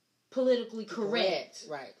politically correct.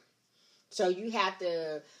 Right. So you have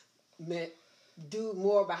to do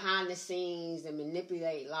more behind the scenes and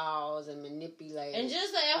manipulate laws and manipulate. And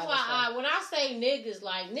just an FYI, when I say niggas,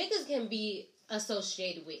 like niggas can be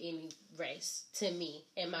associated with any race to me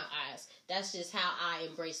in my eyes. That's just how I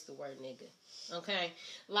embrace the word nigga. Okay?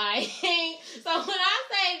 Like, so when I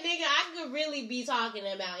say nigga, I could really be talking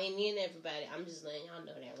about any and everybody. I'm just letting y'all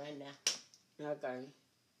know that right now. Okay.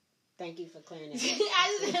 Thank you for clearing that up.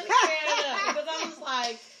 I just had to clear it up because I'm just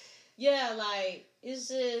like, yeah, like, it's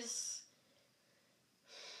just...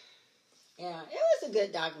 Yeah, it was a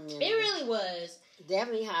good documentary. It really was.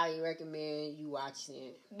 Definitely highly recommend you watching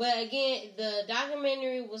it. But again, the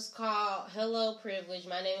documentary was called Hello Privilege.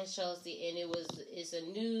 My name is Chelsea, and it's a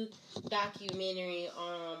new documentary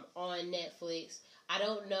on Netflix. I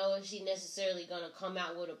don't know if she's necessarily gonna come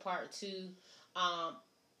out with a part 2.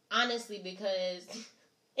 Honestly, because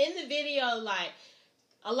in the video, like,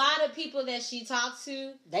 a lot of people that she talked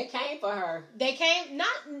to, they came for her. They came,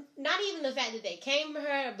 not even the fact that they came for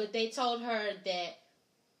her, but they told her that,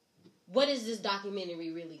 what is this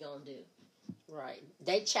documentary really gonna do? Right.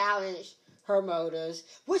 They challenged her motives,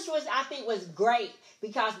 which I think was great,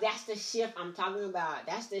 because that's the shift I'm talking about.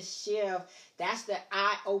 That's the shift. That's the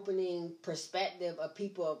eye-opening perspective of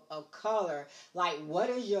people of color. Like, what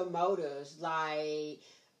is your motives? Like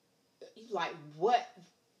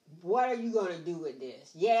what are you going to do with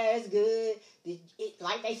this? Yeah, it's good.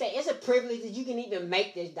 Like they say, it's a privilege that you can even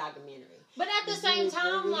make this documentary. But at the same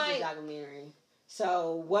time, like... documentary.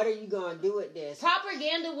 So, what are you going to do with this?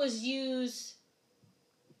 Propaganda was used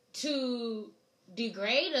to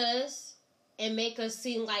degrade us and make us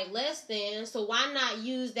seem like less than. So, why not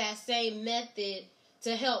use that same method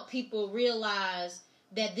to help people realize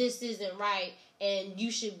that this isn't right and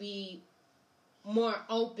you should be more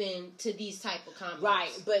open to these type of comments?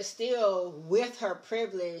 Right, but still, with her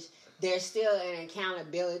privilege, there's still an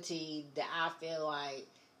accountability that I feel like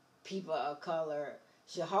people of color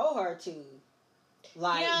should hold her to.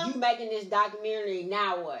 Like, you making this documentary,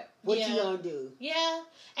 now what? What you gonna do? Yeah,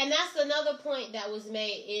 and that's another point that was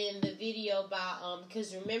made in the video by,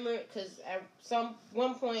 because remember, at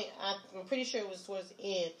one point, I'm pretty sure it was towards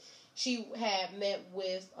the end, she had met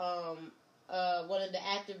with, one of the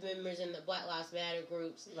active members in the Black Lives Matter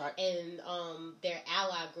groups, right, and their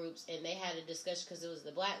ally groups, and they had a discussion because it was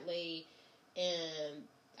the black lady and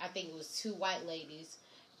I think it was 2 white ladies,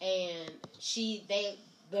 and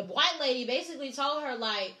the white lady basically told her,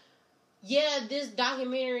 like, yeah, this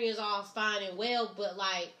documentary is all fine and well, but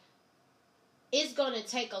like, it's gonna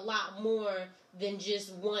take a lot more than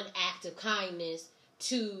just one act of kindness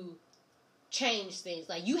to change things.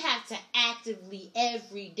 Like, you have to actively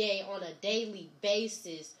every day on a daily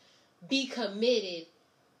basis be committed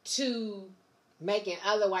to making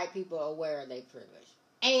other white people aware of their privilege.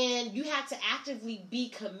 And you have to actively be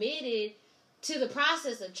committed to the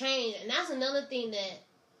process of change. And that's another thing that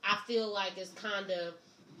I feel like is kind of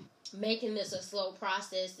making this a slow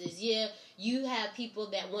process is, you have people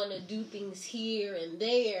that want to do things here and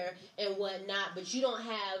there and whatnot, but you don't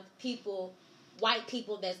have white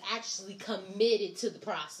people that's actually committed to the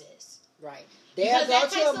process. Right. They'll go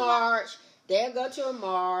to a march.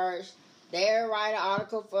 They'll write an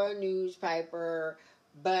article for a newspaper,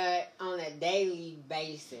 but on a daily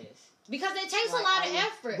basis. Because it takes a lot of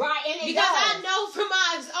effort. Right, and because does. I know from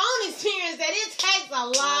my own experience that it takes a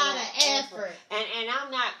lot of effort. And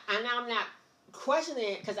I'm not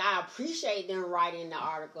questioning it, because I appreciate them writing the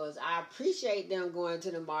articles. I appreciate them going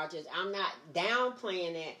to the marches. I'm not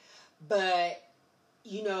downplaying it, but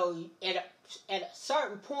you know, at a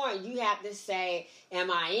certain point, you have to say, am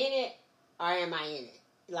I in it or am I in it?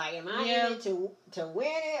 Like, am I in it to win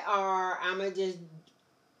it, or I'm going to just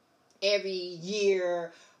every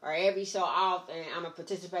year or every so often I'm going to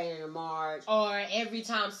participate in a march? Or every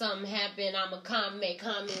time something happens, I'm going to make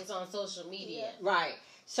comments on social media. Right.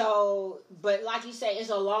 So, but like you say, it's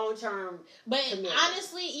a long-term commitment.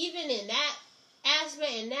 Honestly, even in that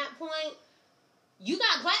aspect, in that point, you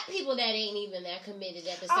got black people that ain't even that committed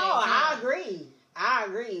at the same time. I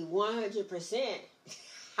agree. 100%.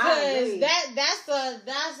 Because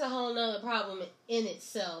that's a whole nother problem in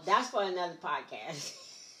itself. That's for another podcast.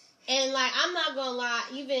 And like, I'm not gonna lie,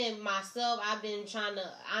 even myself, I've been trying to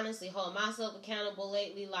honestly hold myself accountable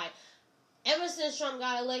lately. Like, ever since Trump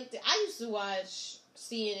got elected, I used to watch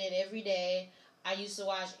CNN every day. I used to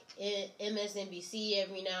watch MSNBC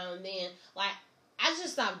every now and then. Like, I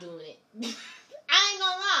just stopped doing it. I ain't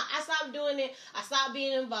gonna lie. I stopped doing it. I stopped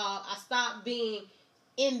being involved. I stopped being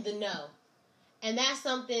in the know. And that's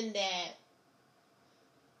something that...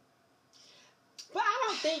 But I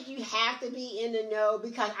don't think you have to be in the know,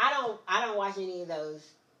 because I don't watch any of those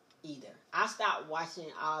either. I stopped watching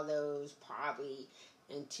all those probably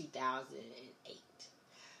in 2008.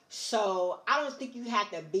 So I don't think you have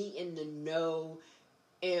to be in the know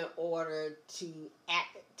in order to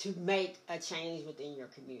make a change within your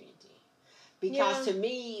community. Because to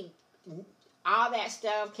me, all that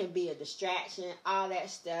stuff can be a distraction. All that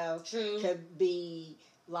stuff could be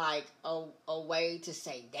like a way to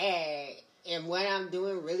say, "Dad, and what I'm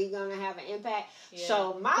doing really gonna have an impact." Yeah.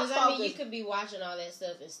 So my focus, I mean, you could be watching all that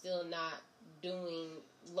stuff and still not doing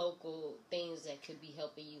local things that could be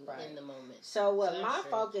helping you in the moment. So what my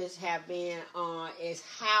focus have been on is,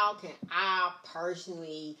 how can I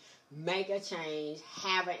personally make a change,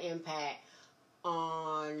 have an impact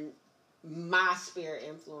on my spirit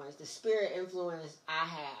influence, the spirit influence I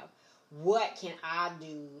have. What can I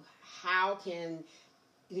do? How can,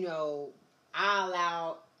 I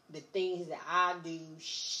allow the things that I do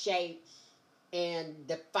shape and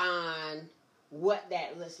define what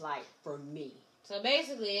that looks like for me? So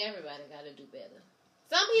basically, everybody got to do better.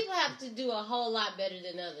 Some people have to do a whole lot better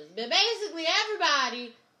than others. But basically,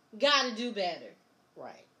 everybody got to do better.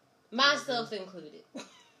 Right. Myself included.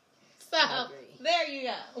 So, there you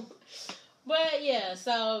go. But, yeah,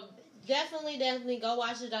 so definitely go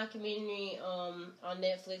watch the documentary on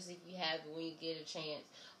Netflix if you have it, when you get a chance.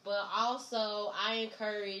 But also, I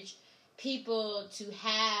encourage people to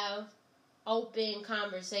have open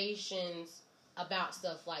conversations about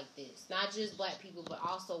stuff like this. Not just black people, but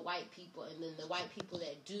also white people. And then the white people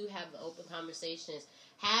that do have the open conversations,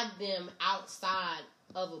 have them outside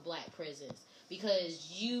of a black presence. Because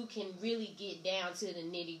you can really get down to the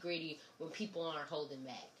nitty gritty when people aren't holding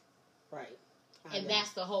back. Right. And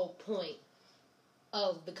that's the whole point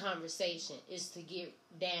of the conversation, is to get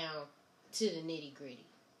down to the nitty gritty.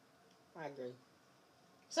 I agree.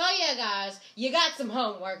 So yeah, guys, you got some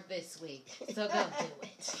homework this week. So go do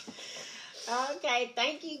it. Okay,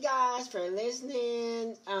 thank you guys for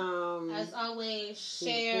listening. As always,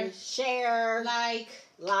 share,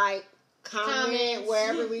 like, comment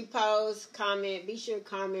wherever we post. Comment. Be sure to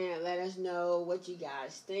comment. Let us know what you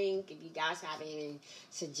guys think. If you guys have any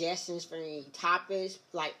suggestions for any topics,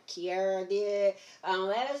 like Kiara did,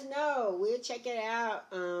 let us know. We'll check it out.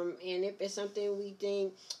 And if it's something we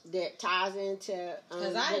think that ties into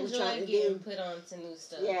because I enjoy getting put on to new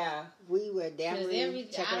stuff. Yeah, we would definitely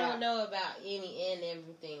check it out. I don't know about any and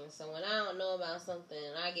everything. So when I don't know about something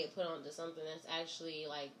and I get put on to something that's actually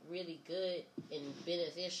like really good and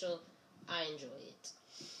beneficial, I enjoy it.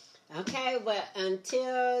 Okay, but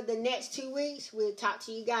until the next 2 weeks, we'll talk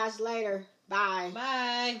to you guys later. Bye.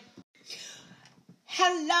 Bye.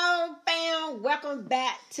 Hello, fam. Welcome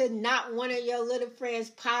back to Not One of Your Little Friends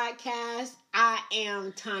podcast. I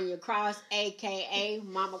am Tanya Cross, a.k.a.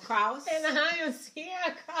 Mama Cross. And I am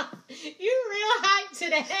Sierra Cross. You real hype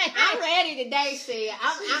today. I'm ready today, Sia.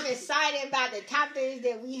 I'm excited about the topics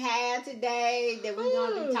that we have today, that we're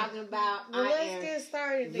going to be talking about. Well, let's get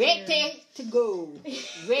started. Ready to go.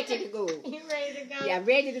 Ready to go. You ready to go? Yeah,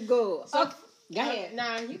 ready to go. So, okay, go ahead.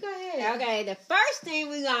 Nah, you go ahead. Okay, the first thing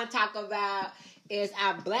we're going to talk about is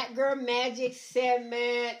our Black Girl Magic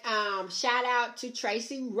segment. Shout out to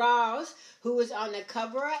Tracy Ross, who was on the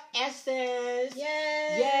cover of Essence.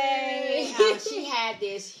 Yay! She had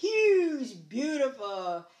this huge,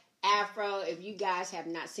 beautiful afro. If you guys have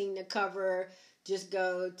not seen the cover, just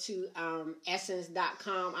go to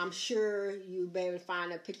essence.com. I'm sure you'll be able to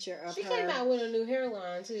find a picture of her. She came out with a new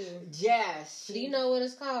hairline, too. Yes. Do you know what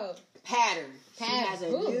it's called? Pattern. She has a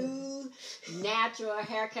new natural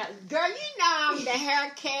haircut. Girl, you know I'm the hair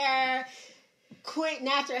care queen,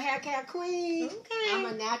 natural hair care queen. Okay. I'm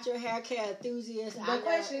a natural hair care enthusiast. The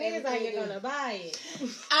question is, are you gonna buy it?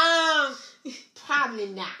 Probably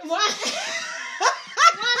not. Why?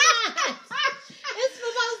 Why not? It's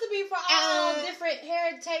supposed to be for all different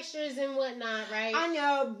hair textures and whatnot, right? I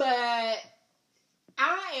know, but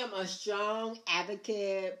I am a strong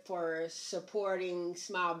advocate for supporting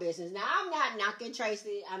small business. Now, I'm not knocking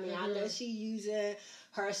Tracy. I mean, I know she's using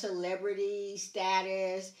her celebrity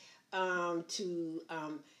status to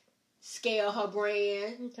scale her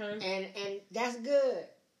brand, and that's good.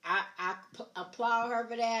 I applaud her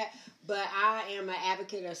for that, but I am an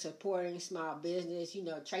advocate of supporting small business. You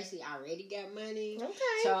know, Tracy already got money,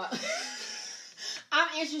 so I'm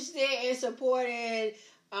interested in supporting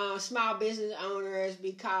small business owners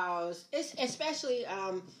because it's especially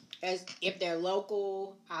as if they're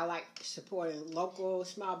local. I like supporting local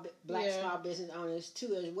black small business owners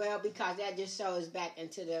too as well, because that just shows back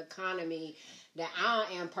into the economy that I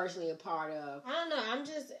am personally a part of. I don't know.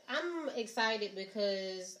 I'm excited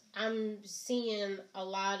because I'm seeing a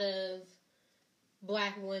lot of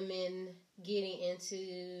black women getting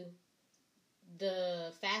into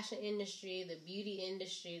the fashion industry, the beauty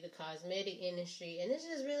industry, the cosmetic industry, and it's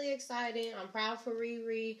just really exciting. I'm proud for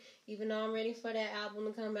Riri, even though I'm ready for that album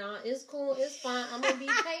to come out. It's cool, it's fine. I'm gonna be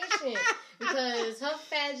patient because her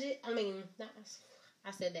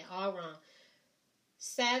I said that all wrong.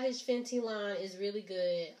 Savage Fenty line is really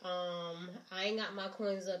good. I ain't got my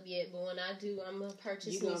coins up yet, but when I do, I'm gonna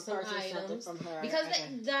purchase some items from her because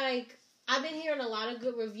I've been hearing a lot of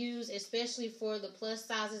good reviews, especially for the plus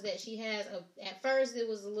sizes that she has. At first, it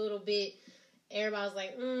was a little bit, everybody was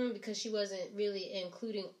like, because she wasn't really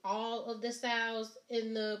including all of the styles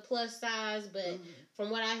in the plus size. But from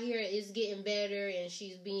what I hear, it's getting better, and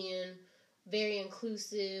she's being very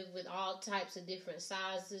inclusive with all types of different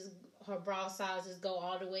sizes. Her bra sizes go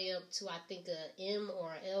all the way up to, I think, a M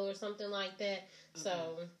or a L or something like that.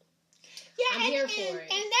 So, I'm here for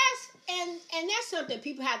it. And that's something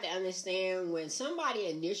people have to understand. When somebody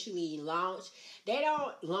initially launch, they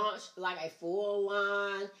don't launch like a full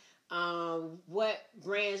line. What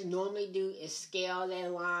brands normally do is scale their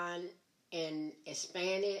line and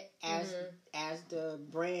expand it as the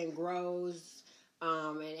brand grows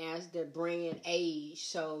and as the brand age.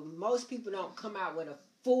 So most people don't come out with a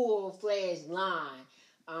full-fledged line.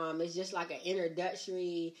 It's just like an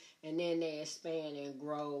introductory, and then they expand and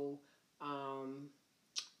grow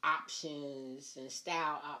options and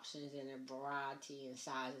style options and a variety and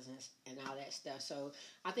sizes and all that stuff. So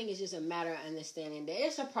I think it's just a matter of understanding that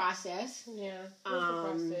it's a process. Yeah, it's a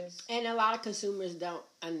process. And a lot of consumers don't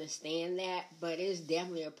understand that, but it's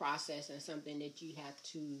definitely a process and something that you have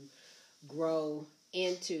to grow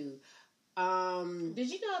into. Did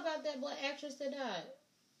you know about that black actress that died?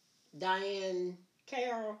 Diane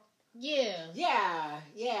Carroll. Yeah.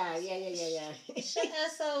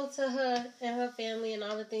 SO to her and her family and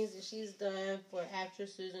all the things that she's done for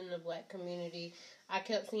actresses in the black community. I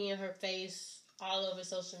kept seeing her face all over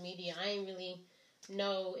social media. I didn't really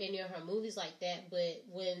know any of her movies like that, but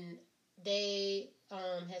when they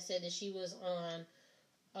had said that she was on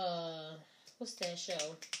what's that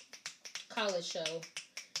show? College show.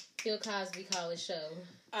 Bill Cosby college show.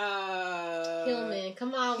 Hillman.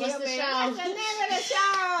 Come on, what's the show? What's the name of the show?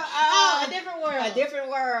 A Different World. A Different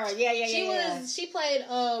World. Yeah. She played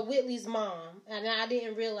Whitley's mom, and I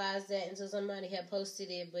didn't realize that until somebody had posted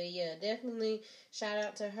it. But yeah, definitely shout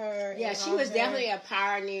out to her. Yeah, she was definitely a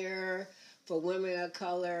pioneer for women of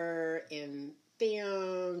color in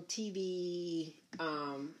film, TV,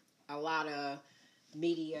 a lot of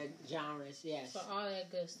media genres, yes. So all that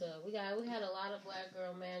good stuff. We had a lot of Black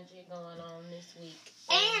Girl Magic going on this week.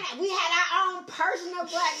 And we had our own personal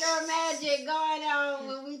Black Girl Magic going on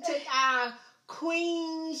when we took our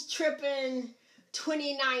Queens Trippin'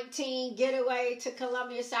 2019 getaway to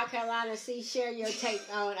Columbia, South Carolina. Share your take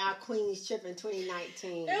on our Queens Trippin'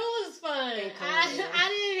 2019. It was fun.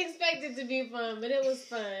 I didn't expect it to be fun, but it was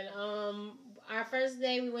fun. Our first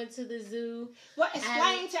day, we went to the zoo. Well,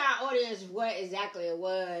 explain to our audience what exactly it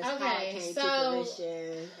was, how it came to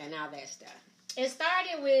fruition, and all that stuff. It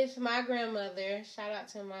started with my grandmother. Shout out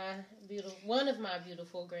to one of my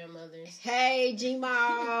beautiful grandmothers. Hey,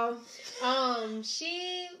 G-Mom.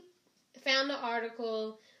 She found an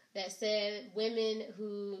article that said women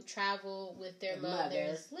who travel with their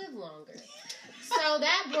mothers live longer. So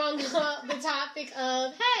that brought up the topic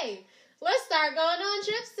of, hey, let's start going on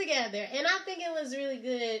trips together. And I think it was really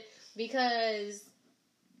good because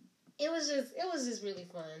it was just really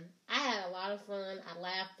fun. I had a lot of fun. I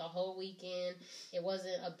laughed the whole weekend. It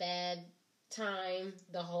wasn't a bad time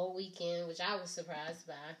the whole weekend, which I was surprised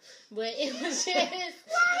by. But it was just... It's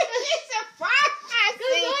a surprise!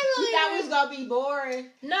 You thought it was going to be boring?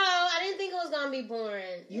 No, I didn't think it was going to be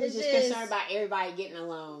boring. You were just concerned about everybody getting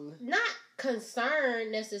along. Not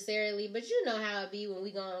concerned necessarily, but you know how it be when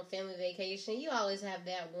we go on family vacation. You always have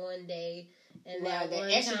that one day and that the one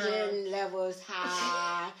estrogen time. levels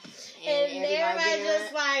high. And everybody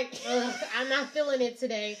just like, I'm not feeling it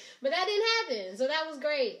today. But that didn't happen. So that was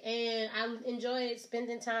great. And I enjoyed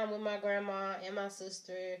spending time with my grandma and my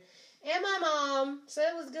sister and my mom. So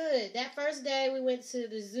it was good. That first day we went to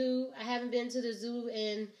the zoo. I haven't been to the zoo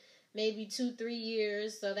in maybe 2-3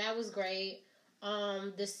 years. So that was great.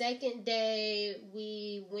 The second day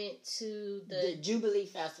we went to the Jubilee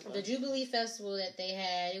Festival. The Jubilee Festival that they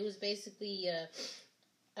had. It was basically a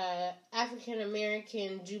African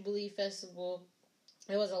American Jubilee Festival.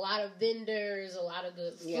 There was a lot of vendors, a lot of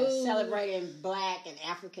good food. Yeah, celebrating Black and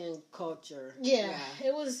African culture. Yeah.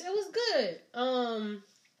 It was good.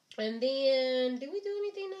 And then did we do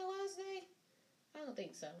anything that last day? I don't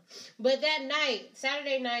think so. But that night,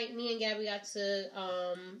 Saturday night, me and Gabby got to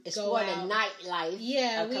explore go out. The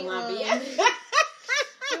nightlife of Columbia.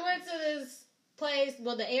 We went to this place.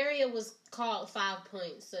 Well, the area was called 5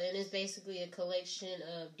 Points, and it's basically a collection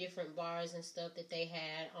of different bars and stuff that they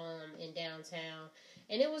had in downtown,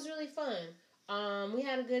 and it was really fun. We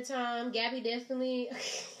had a good time. Gabby definitely.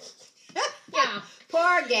 Yeah.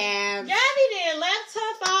 Poor Gab. Gabby then left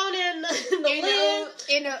her phone in the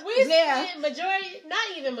we spent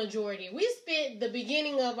majority. We spent the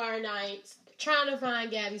beginning of our nights trying to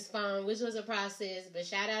find Gabby's phone, which was a process. But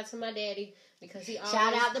shout out to my daddy because he always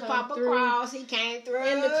shout out to Papa Cross. He came through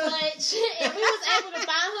in the clutch, and we was able to find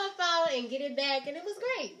her phone and get it back, and it was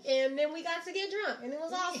great. And then we got to get drunk, and it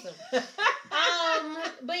was awesome.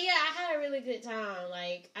 But yeah, I had a really good time.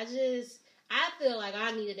 Like I feel like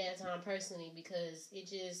I needed that time personally because it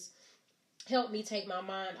just helped me take my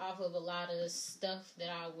mind off of a lot of stuff that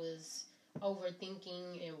I was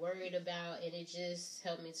overthinking and worried about, and it just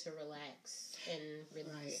helped me to relax and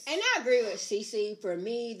release. Right. And I agree with Cece. For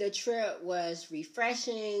me, the trip was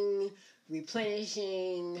refreshing,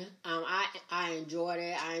 replenishing. I enjoyed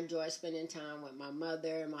it. I enjoyed spending time with my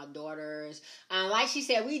mother and my daughters. Like she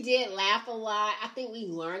said, we did laugh a lot. I think we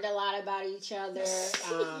learned a lot about each other.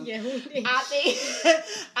 Yeah, we did.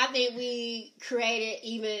 I think we created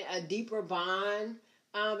even a deeper bond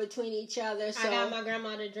between each other. So I got my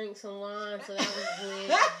grandma to drink some wine, so that was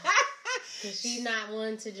good. Cause she's not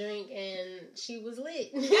one to drink, and she was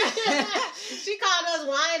lit. She called us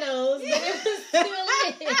winos, but it was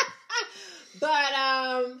still lit.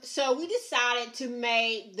 But so we decided to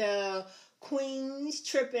make the Queens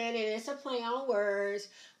Trippin', and it's a play on words,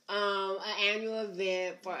 an annual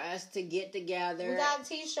event for us to get together. We got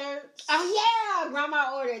t-shirts. Oh yeah,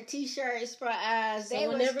 Grandma ordered t-shirts for us. So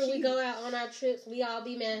whenever we go out on our trips, we all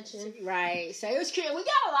be matching. Right. So it was cute. We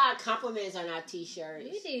got a lot of compliments on our t-shirts.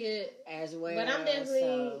 We did as well. But I'm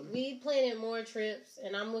definitely we planning more trips,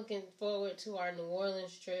 and I'm looking forward to our New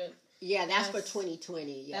Orleans trip. Yeah, that's for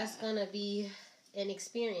 2020. Yeah, that's gonna be an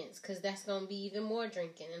experience because that's gonna be even more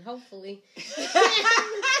drinking, and hopefully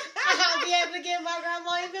I'll be able to get my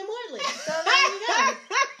grandma even more lit. So there you go.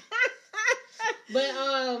 But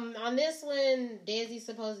on this one, Desi's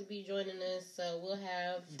supposed to be joining us, so we'll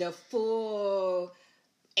have the full.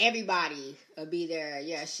 Everybody will be there.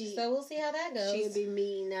 Yeah, so we'll see how that goes. She'll be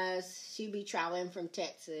meeting us. She'll be traveling from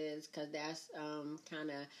Texas because that's kind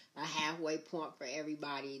of a halfway point for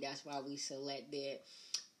everybody. That's why we selected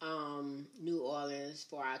New Orleans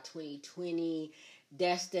for our 2020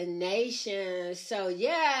 destination. So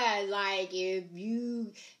yeah, like if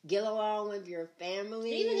you get along with your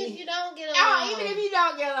family, even if you don't get along,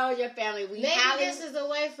 with your family, this is a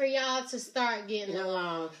way for y'all to start getting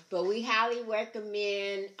along. But we highly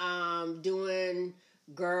recommend doing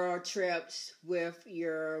girl trips with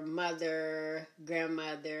your mother,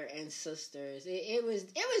 grandmother, and sisters. It was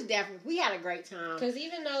definitely, we had a great time. Because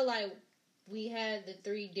even though like we had the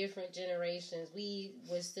 3 different generations, we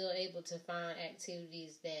were still able to find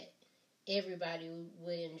activities that everybody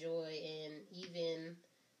would enjoy, and even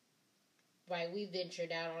like we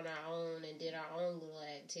ventured out on our own and did our own little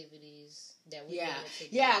activities that we wanted to do.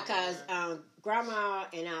 Yeah, because Grandma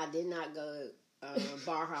and I did not go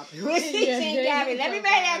bar hopping with St. Gabby. Let me make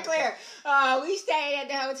that clear. We stayed at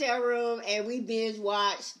the hotel room and we binge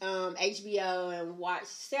watched HBO and watched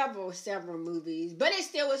several movies. But it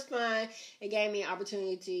still was fun. It gave me an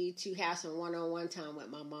opportunity to have some one-on-one time with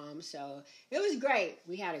my mom. So it was great.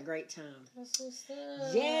 We had a great time. That's what's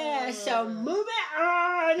up. Yeah. So moving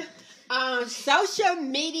on. Social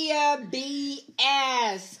media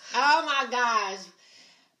BS. Oh my gosh.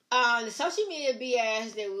 The social media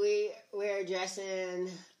BS that we're addressing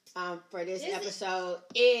for this episode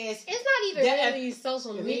is... It's not even really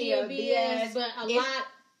social media BS, but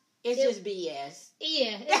it's just BS.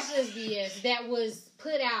 Yeah, it's just BS that was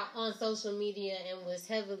put out on social media and was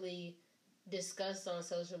heavily discussed on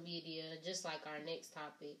social media, just like our next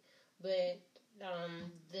topic. But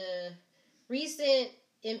the recent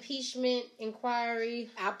impeachment inquiry...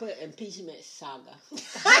 I put impeachment saga.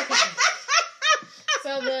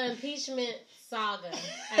 So the impeachment saga,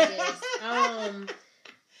 I guess.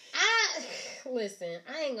 Listen,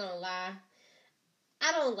 I ain't gonna lie.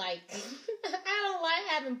 I don't like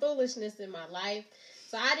having foolishness in my life.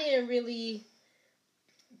 So I didn't really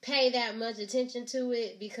pay that much attention to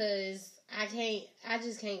it because I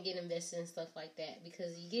just can't get invested in stuff like that,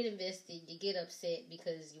 because you get invested, you get upset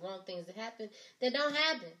because you want things to happen that don't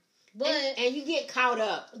happen. But and you get caught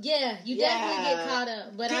up. Yeah, you definitely get caught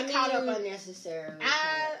up. But caught up unnecessarily.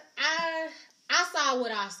 I saw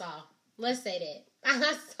what I saw. Let's say that.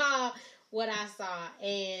 I saw what I saw.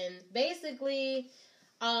 And basically,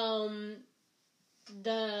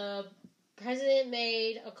 the president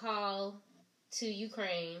made a call to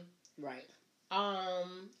Ukraine. Right.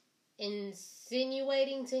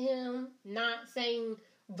 Insinuating to him, not saying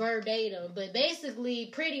verbatim, but basically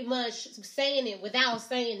pretty much saying it without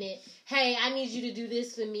saying it. Hey, I need you to do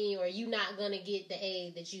this for me, or you not gonna get the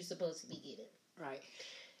aid that you supposed to be getting. Right.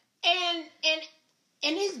 And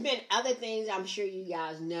there's been other things I'm sure you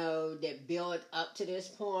guys know that build up to this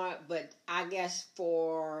point, but I guess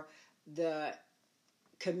for the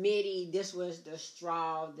committee, this was the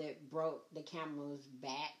straw that broke the camel's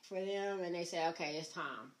back for them, and they said, okay, it's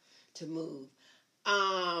time to move.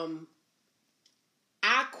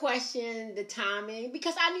 I questioned the timing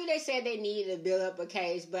because I knew they said they needed to build up a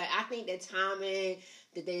case, but I think the timing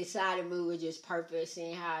that they decided to move was just perfect,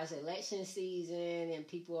 seeing how it's election season and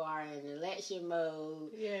people are in election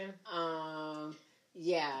mode. Yeah.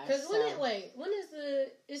 Yeah. Because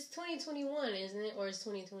it's 2021, isn't it? Or it's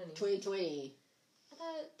 2020? 2020. I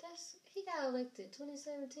thought he got elected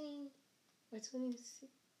 2017 or 26.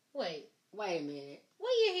 Wait a minute.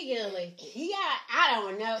 What year he get elected? I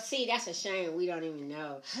don't know. See, that's a shame. We don't even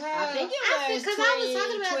know. I think it was because I was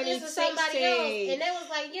talking about this with somebody else, and they was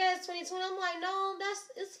like, "Yeah, it's 2020." I'm like, "No,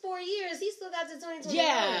 it's 4 years. He still got to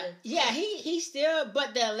 2021." Yeah. He still,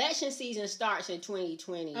 but the election season starts in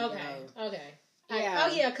 2020. Okay.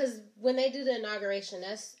 Yeah. Because when they do the inauguration,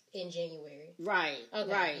 that's in January. Right.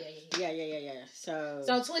 Okay. Right. Yeah. So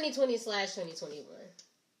 2020/2021,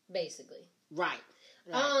 basically. Right.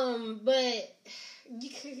 But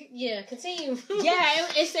yeah, continue. Yeah,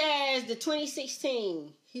 it says the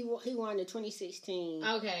 2016. He won the 2016.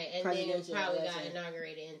 Okay, and then probably got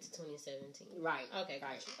inaugurated into 2017. Right. Okay.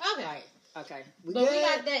 Right. Okay. Right. Okay. We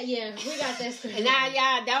got that. Yeah, we got that. And now,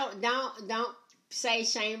 y'all, don't say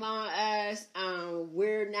shame on us.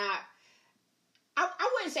 We're not. I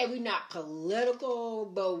wouldn't say we're not political,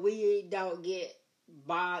 but we don't get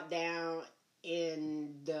bogged down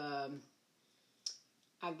in the,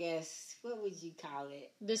 I guess, what would you call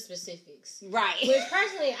it? The specifics. Right. Which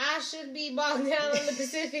personally, I should be bogged down on the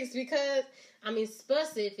specifics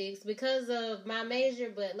because of my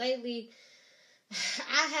major, but lately,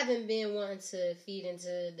 I haven't been wanting to feed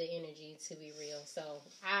into the energy, to be real. So,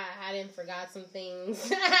 I didn't forgot some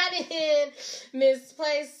things. I didn't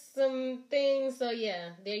misplace some things. So, yeah,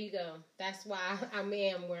 there you go. That's why I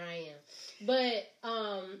am where I am. But,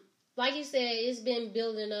 like you said, it's been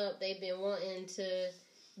building up. They've been wanting to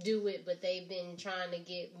do it, but they've been trying to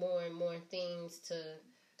get more and more things to,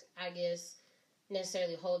 I guess,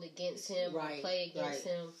 necessarily hold against him or play against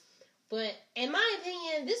him. But in my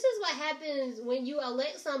opinion, this is what happens when you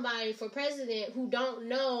elect somebody for president who don't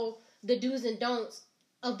know the do's and don'ts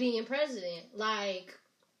of being president. Like,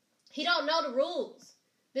 he don't know the rules.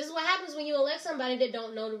 This is what happens when you elect somebody that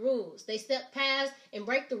don't know the rules. They step past and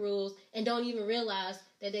break the rules and don't even realize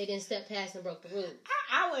that they didn't step past and broke the rules.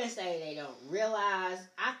 I wouldn't say they don't realize.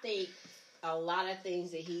 I think a lot of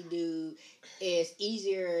things that he do is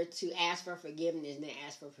easier to ask for forgiveness than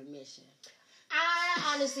ask for permission.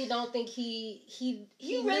 I honestly don't think he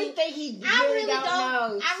You really knew, think he I really really don't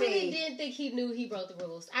know? I really didn't think he knew he broke the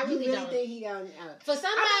rules. I really, you really don't. think he don't know? For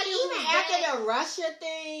somebody even after the Russia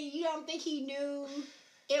thing, you don't think he knew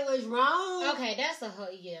it was wrong? Okay, that's a whole,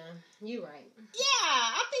 yeah, you're right. Yeah,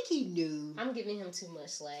 I think he knew. I'm giving him too much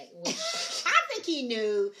slack. I think he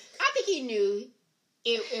knew.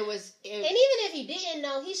 It was. And even if he didn't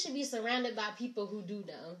know, he should be surrounded by people who do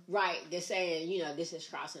know. Right, they're saying, this is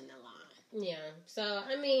crossing the line. Yeah, so,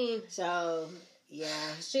 I mean. So, Yeah.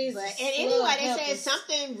 She's and anyway, they said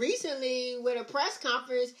something recently with a press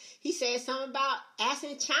conference. He said something about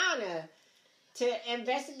asking China to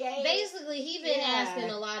investigate. Basically, he been asking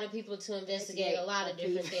a lot of people to investigate a lot of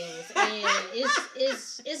different things, and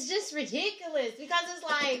it's just ridiculous because it's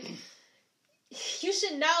like you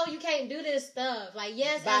should know you can't do this stuff. Like,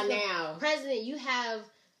 yes, by as now, the president, you have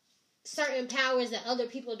certain powers that other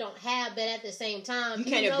people don't have, but at the same time, you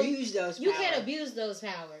can't abuse those powers. You can't abuse those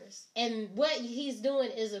powers. And what he's doing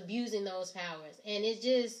is abusing those powers. And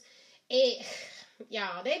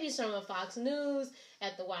y'all, they be showing Fox News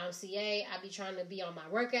at the YMCA. I be trying to be on my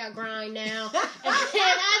workout grind now. And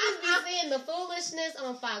I just be seeing the foolishness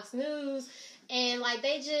on Fox News. And like,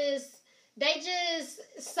 they just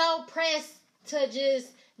so pressed to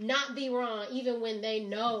just not be wrong, even when they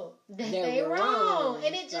know that they're wrong.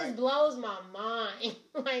 And it just blows my mind.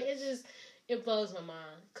 Like, it blows my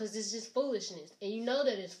mind. Because it's just foolishness. And you know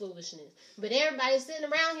that it's foolishness. But everybody's sitting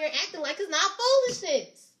around here acting like it's not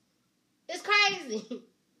foolishness. It's crazy.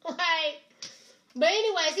 Like, but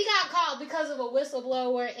anyways, he got caught because of a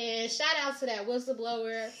whistleblower. And shout out to that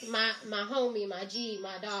whistleblower. My homie, my G,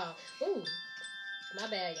 my dog. Ooh, my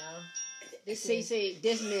bad, y'all. Cece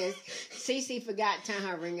forgot to turn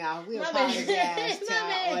her ring off. We apologize to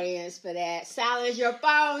our audience for that. Silence your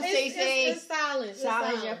phone, Cece. It's silent.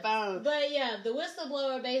 Silence your phone. But yeah, the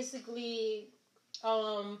whistleblower basically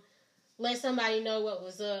let somebody know what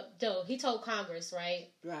was up. Though he told Congress, right?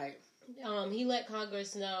 Right. He let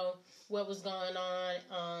Congress know what was going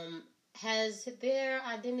on. Has their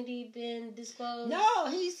identity been disclosed? No,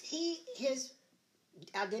 his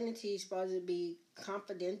identity is supposed to be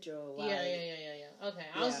confidential. Like, yeah. Okay,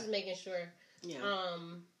 I was just making sure. Yeah.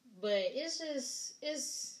 But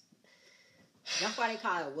it's that's why they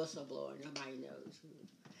call it a whistleblower. Nobody knows.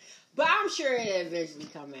 But I'm sure it'll eventually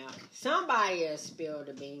come out. Somebody will spill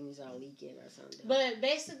the beans or leak it or something. But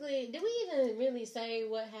basically, did we even really say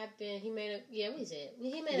what happened? He made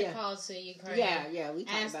a call to Ukraine. Yeah, we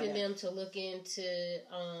talked asking about them to look into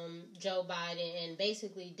Joe Biden and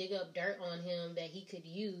basically dig up dirt on him that he could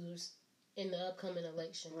use in the upcoming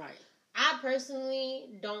election. Right. I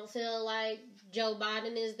personally don't feel like Joe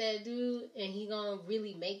Biden is that dude and he gonna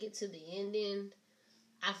really make it to the end.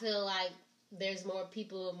 I feel like there's more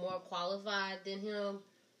people more qualified than him,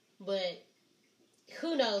 but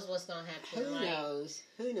who knows what's gonna happen?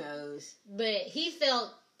 Who knows? But he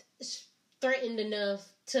felt threatened enough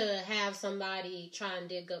to have somebody try and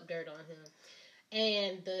dig up dirt on him.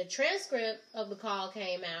 And the transcript of the call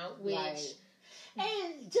came out, which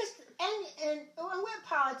and with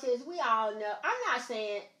politics, we all know.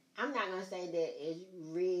 I'm not gonna say that it's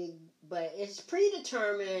rigged, but it's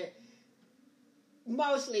predetermined.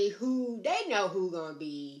 Mostly they know who gonna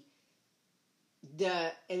be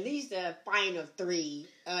at least the final three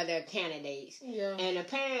of the candidates. Yeah. And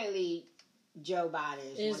apparently Joe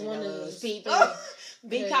Biden is one of those people. Oh,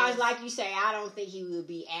 because like you say, I don't think he would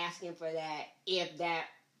be asking for that if that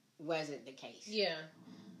wasn't the case. Yeah.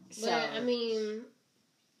 So, but I mean,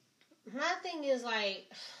 my thing is like,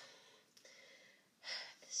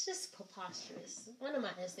 it's just preposterous. One of my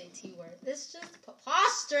SAT words. It's just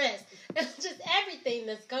preposterous. It's just everything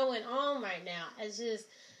that's going on right now. It's just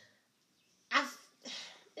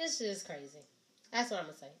crazy. That's what I'm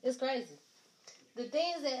gonna say. It's crazy. The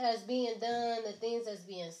things that is being done, the things that's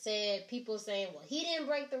being said, people saying, well, he didn't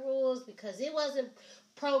break the rules because it wasn't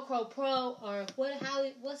pro, or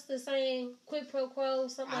what's the saying? Quid pro quo,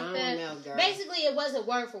 something like that. I don't know, girl. Basically, it wasn't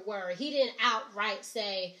word for word. He didn't outright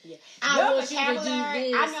say, I want you to do this.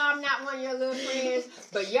 I know I'm not one of your little friends,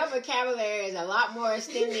 but your vocabulary is a lot more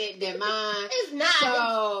extended than mine. It's not.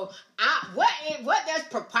 So, what does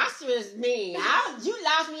preposterous mean? You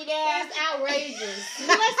lost me there. It's outrageous.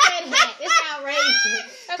 Let's say that. It's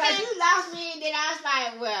outrageous. Because you lost me, and then I was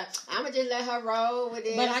like, well, I'm going to just let her roll with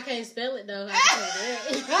it. But I can't spell it, though. I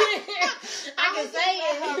can say that. I can say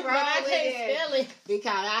it, but I can't spell it.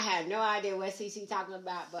 Because I had no idea what CC talking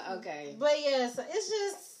about, but okay. But yeah, so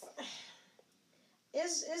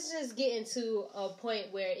it's just getting to a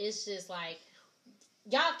point where it's just like,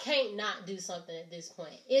 y'all can't not do something at this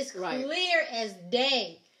point. It's clear as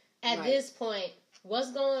day at this point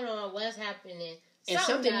what's going on, what's happening. And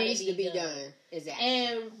something needs to be done. Exactly.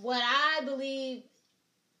 And what I believe,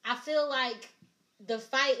 I feel like the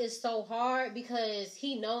fight is so hard because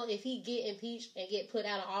he know if he get impeached and get put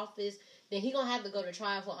out of office, then he gonna have to go to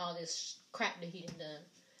trial for all this crap that he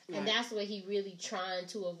done. And that's what he really trying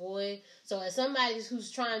to avoid. So as somebody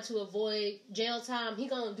who's trying to avoid jail time, he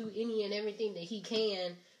gonna do any and everything that he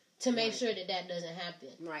can to make sure that doesn't happen.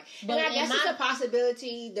 Right. But I guess it's a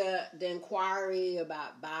possibility the inquiry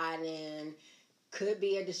about Biden could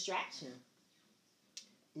be a distraction.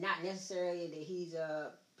 not necessarily that he's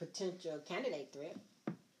a potential candidate threat.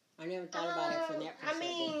 I never thought about it from that perspective. I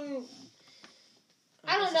mean,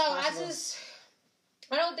 I don't know.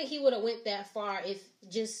 I don't think he would have went that far if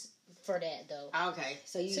just for that though. Okay,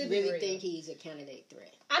 so you really think he's a candidate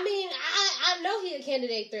threat? I mean, I know he's a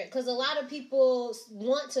candidate threat because a lot of people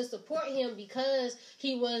want to support him because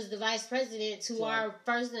he was the vice president to our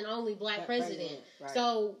first and only black president. Right.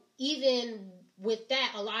 So even with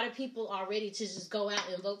that, a lot of people are ready to just go out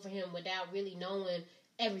and vote for him without really knowing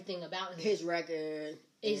everything about him. His record.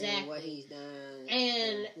 Exactly. And what he's done.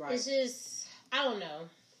 And it's just, I don't know.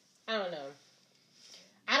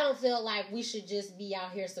 I don't feel like we should just be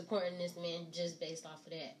out here supporting this man just based off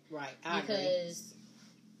of that. Right. Because,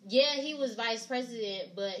 yeah, he was vice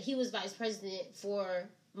president, but he was vice president for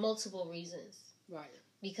multiple reasons. Right.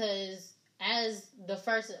 Because as the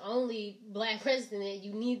first and only black president,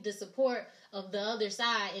 you need the support of the other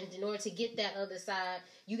side. And in order to get that other side,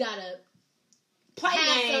 you got to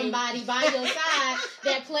have somebody by your side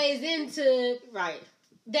that plays into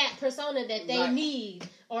that persona that they need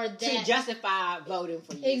or that to justify voting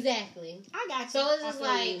for you. Exactly. I got you. So it's just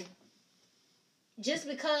like, just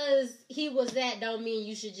because he was that don't mean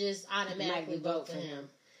you should just automatically vote for him.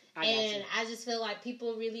 I just feel like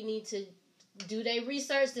people really need to do their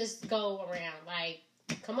research this go around. Like,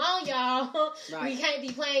 come on, y'all. We can't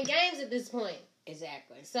be playing games at this point.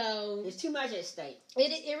 Exactly. So there's too much at stake.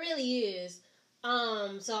 It really is.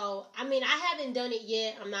 So, I mean, I haven't done it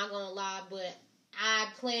yet, I'm not gonna lie, but I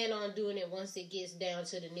plan on doing it once it gets down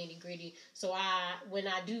to the nitty gritty. So when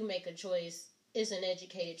I do make a choice, it's an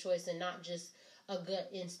educated choice and not just a gut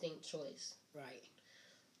instinct choice. Right.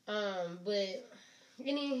 But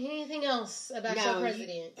anything else about your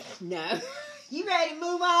president? No. You ready to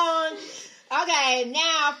move on? Okay,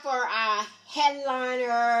 now for our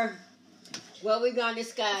headliner. What we gonna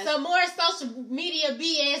discuss? Some more social media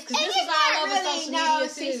BS because this is all over social media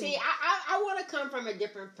too. See, I want to come from a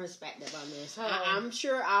different perspective on this. I'm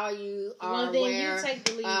sure all you are aware of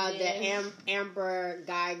the Amber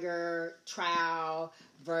Geiger trial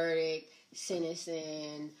verdict,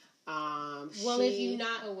 sentencing. If you're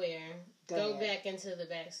not aware, go back into the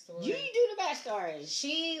backstory. You do the backstory.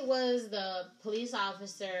 She was the police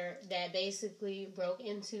officer that basically broke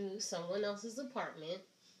into someone else's apartment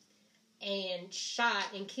and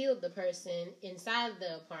shot and killed the person inside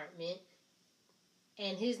the apartment.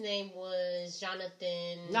 And his name was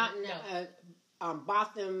Jonathan...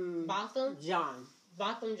 Botham... Botham? John.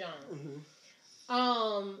 Botham John.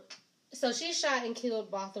 Mm-hmm. So she shot and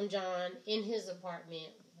killed Botham John in his apartment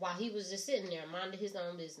while he was just sitting there minding his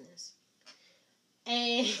own business.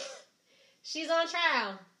 And she's on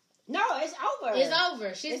trial. No, it's over. It's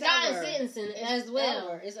over. She's gotten sentencing as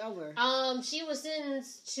well. It's over. She was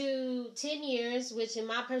sentenced to 10 years, which in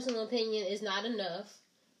my personal opinion is not enough.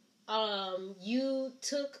 You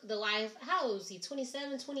took the life, how old was he?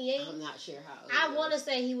 27, 28? I'm not sure how old I want to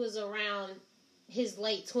say he was around his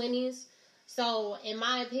late 20s. So, in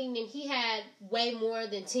my opinion, he had way more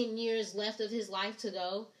than 10 years left of his life to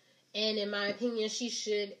go. And in my opinion, she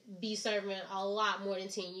should be serving a lot more than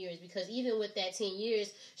 10 years. Because even with that 10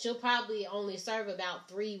 years, she'll probably only serve about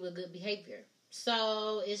 3 with good behavior.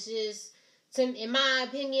 So, it's just, in my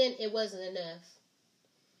opinion, it wasn't enough.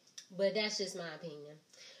 But that's just my opinion.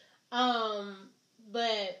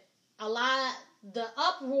 But the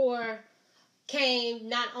uproar came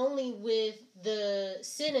not only with the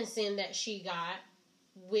sentencing that she got,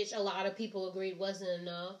 which a lot of people agreed wasn't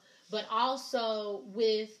enough, but also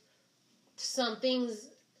with some things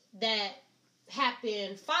that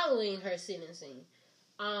happened following her sentencing.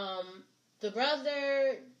 The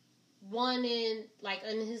brother wanted,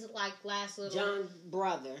 in his, last little... John's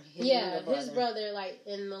brother. His brother,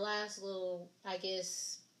 in the last little, I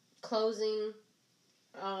guess, closing...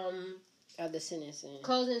 of the sentencing.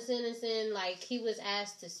 Closing sentencing, he was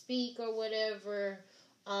asked to speak or whatever,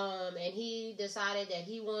 and he decided that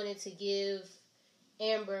he wanted to give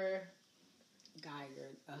Amber Geiger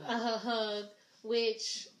a hug,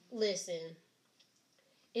 which, listen,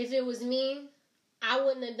 if it was me, I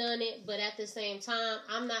wouldn't have done it, but at the same time,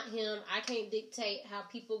 I'm not him. I can't dictate how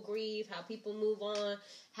people grieve, how people move on,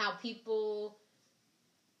 how people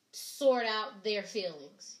sort out their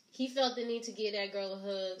feelings. He felt the need to give that girl a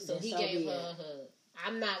hug, so he gave her a hug.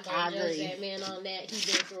 I'm not going to judge that man on that. He's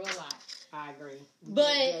been through a lot. I agree.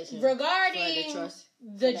 But regarding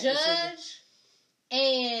the judge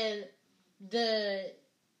and the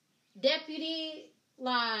deputy,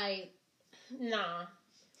 nah.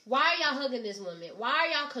 Why are y'all hugging this woman? Why are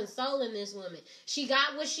y'all consoling this woman? She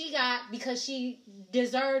got what she got because she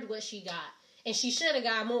deserved what she got. And she should have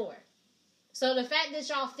got more. So the fact that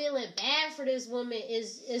y'all feeling bad for this woman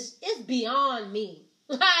is beyond me.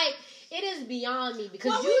 Like, it is beyond me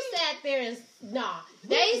because you sat there and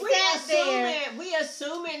we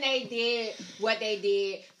assuming they did what they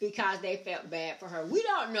did because they felt bad for her. We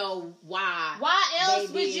don't know why. Why else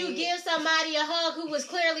would you give somebody a hug who was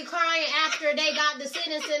clearly crying after they got the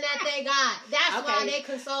sentencing that they got? That's why they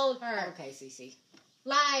consoled her. Okay, Cece.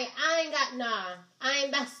 Like, I ain't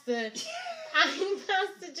about to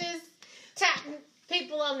just tap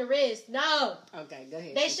people on the wrist. No. Okay, go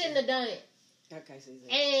ahead. They shouldn't have done it. Okay, Susan.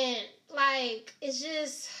 And, like, it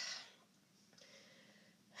just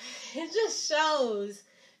shows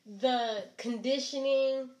the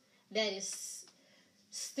conditioning that is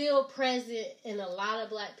still present in a lot of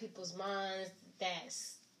black people's minds.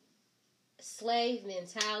 That's slave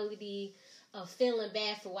mentality of feeling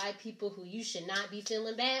bad for white people who you should not be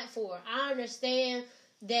feeling bad for. I understand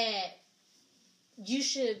that you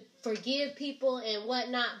should forgive people and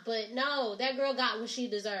whatnot, but no, that girl got what she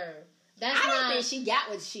desered. I don't think she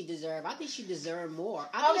got what she deserved. I think she deserved more.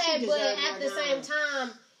 Okay, but at the same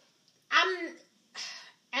time,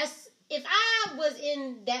 if I was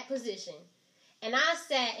in that position and I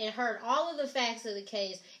sat and heard all of the facts of the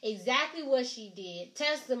case, exactly what she did,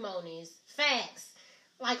 testimonies, facts,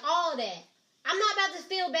 like all that, I'm not about to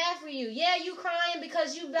feel bad for you. Yeah, you crying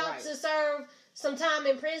because you about to serve some time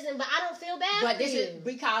in prison, but I don't feel bad for you. But this is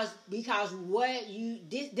because what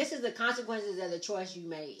this is the consequences of the choice you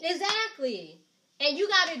made. Exactly. And you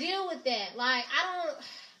got to deal with that. Like,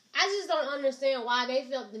 I just don't understand why they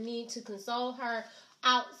felt the need to console her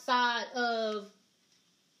outside of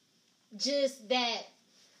just that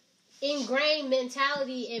ingrained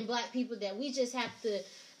mentality in black people that we just have to,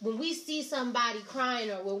 when we see somebody crying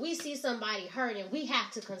or when we see somebody hurting, we have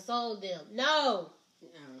to console them. No.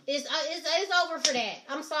 It's over for that.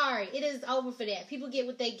 I'm sorry. It is over for that. People get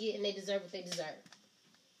what they get and they deserve what they deserve.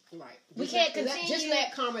 Right. We can't continue. Just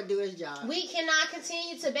let karma do its job. We cannot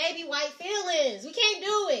continue to baby white feelings. We can't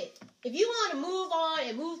do it. If you want to move on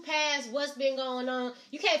and move past what's been going on,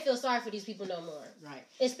 you can't feel sorry for these people no more. Right.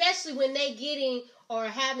 Especially when they getting or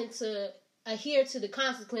having to adhere to the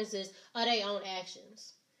consequences of their own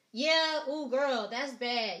actions. Yeah, ooh, girl, that's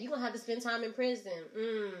bad. You're going to have to spend time in prison.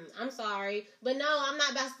 I'm sorry. But no, I'm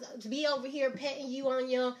not about to be over here petting you on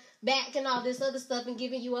your back and all this other stuff and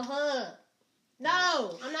giving you a hug.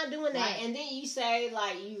 No, I'm not doing that. Right. And then you say,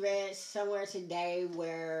 like, you read somewhere today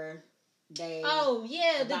where they... Oh,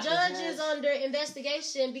 yeah, the judge is under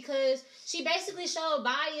investigation because she basically showed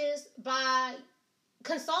bias by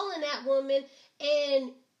consoling that woman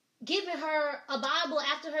and giving her a Bible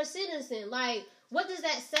after her sentencing. Like, what does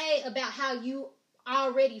that say about how you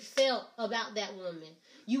already felt about that woman?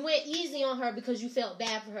 You went easy on her because you felt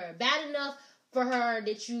bad for her. Bad enough for her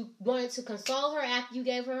that you wanted to console her after you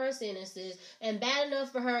gave her sentences, and bad enough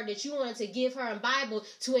for her that you wanted to give her a Bible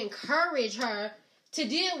to encourage her to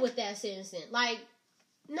deal with that sentencing. Like,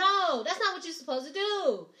 no, that's not what you're supposed to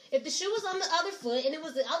do. If the shoe was on the other foot and it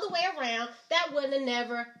was the other way around, that wouldn't have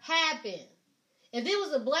never happened. If it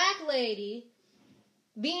was a black lady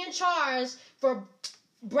being charged for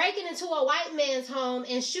breaking into a white man's home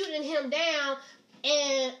and shooting him down,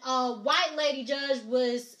 and a white lady judge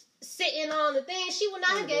was sitting on the thing, she would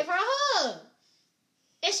not have gave her a hug.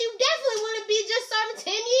 And she definitely wouldn't be just serving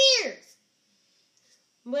 10 years.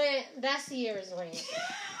 But that's Sierra's rant.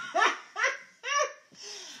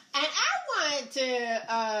 And I wanted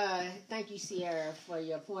to thank you, Sierra, for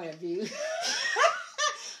your point of view.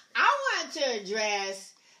 I wanted to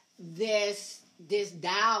address this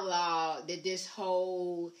dialogue that this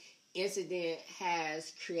whole incident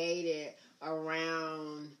has created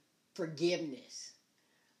around forgiveness.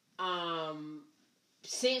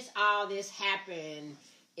 Since all this happened,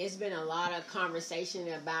 it's been a lot of conversation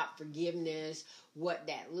about forgiveness, what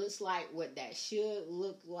that looks like, what that should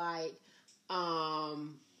look like.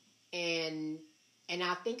 And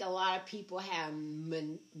I think a lot of people have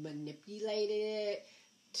manipulated it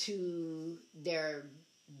to their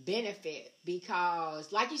benefit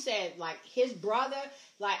because, like you said, like his brother,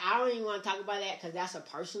 like I don't even want to talk about that because that's a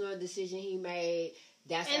personal decision he made.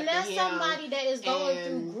 That's somebody that is going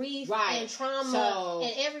through grief and trauma,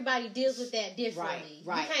 and everybody deals with that differently.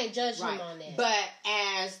 Right. You can't judge him on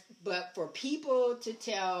that. But for people to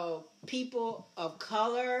tell people of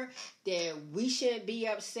color that we shouldn't be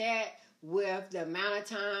upset with the amount of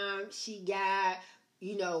time she got,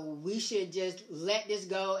 you know, we should just let this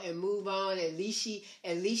go and move on. At least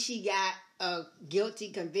she got a guilty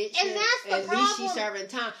conviction. And that's the At problem. Least she's serving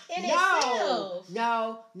time.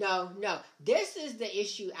 No. This is the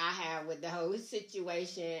issue I have with the whole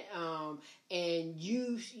situation. And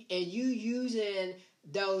you using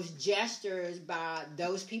those gestures by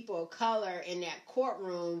those people of color in that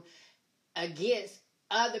courtroom against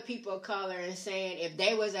other people of color and saying if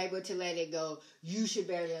they was able to let it go, you should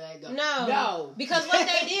be able to let it go. No. Because what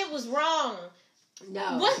they did was wrong.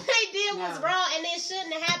 No. What they did was wrong, and it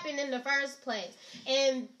shouldn't have happened in the first place.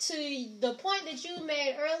 And to the point that you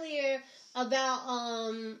made earlier about,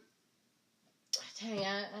 dang,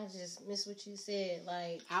 I just missed what you said.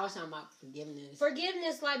 Like, I was talking about forgiveness.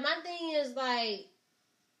 Forgiveness, like, my thing is, like,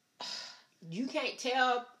 you can't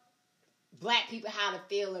tell black people how to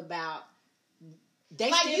feel about. They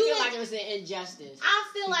like still feel like it was an injustice. I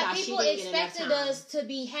feel like people expected us to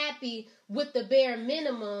be happy with the bare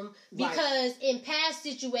minimum because in past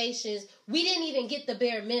situations, we didn't even get the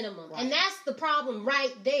bare minimum. Right. And that's the problem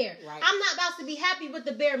right there. Right. I'm not about to be happy with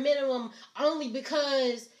the bare minimum only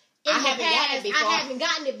because in the past I haven't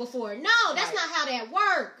gotten it before. No, that's not how that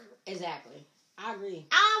works. Exactly. I agree.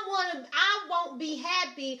 I won't be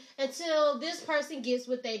happy until this person gets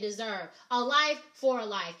what they deserve. A life for a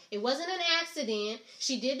life. It wasn't an accident.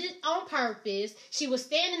 She did it on purpose. She was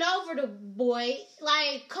standing over the boy.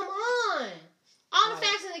 Like, come on. All the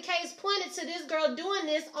facts in the case pointed to this girl doing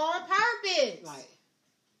this on purpose.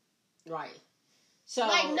 Right. So,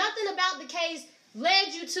 like, nothing about the case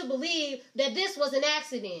led you to believe that this was an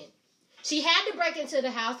accident. She had to break into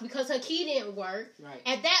the house because her key didn't work. Right.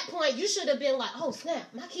 At that point, you should have been like, oh, snap,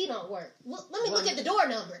 my key don't work. Well, let me look at the door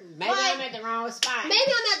number. Maybe I'm at the wrong spot.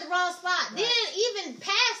 Right. Then, even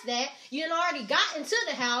past that, you had already got into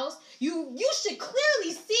the house. You should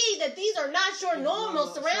clearly see that these are not your normal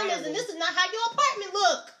surroundings, and this is not how your apartment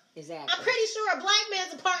look. Exactly. I'm pretty sure a black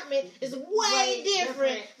man's apartment is way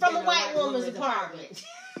different from a white woman's apartment.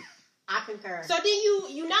 I concur. So then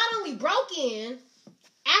you not only broke in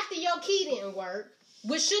after your key didn't work,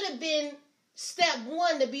 which should have been step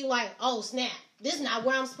one to be like, oh, snap, this is not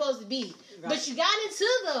where I'm supposed to be. Right. But you got into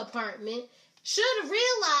the apartment, should have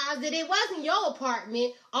realized that it wasn't your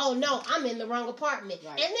apartment. Oh, no, I'm in the wrong apartment.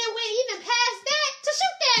 Right. And then went even past that to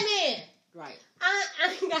shoot that man. Right.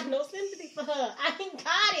 I ain't got no sympathy for her. I ain't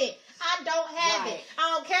got it. I don't have it. I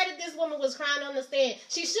don't care that this woman was crying on the stand.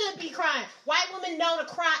 She should be crying. White women know to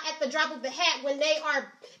cry at the drop of the hat when they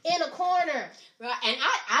are in a corner. Right. And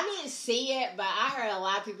I didn't see it, but I heard a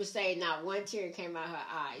lot of people say not one tear came out her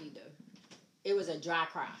eye either. It was a dry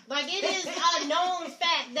cry. Like, it is a known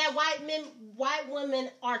fact that white women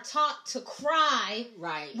are taught to cry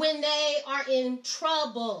when they are in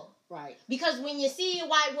trouble. Right. Because when you see a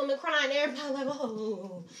white woman crying, everybody like,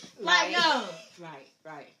 oh. Like, no.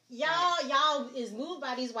 Right. Y'all is moved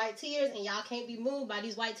by these white tears, and y'all can't be moved by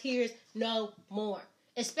these white tears no more.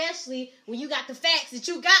 Especially when you got the facts that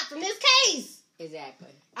you got from this case. Exactly.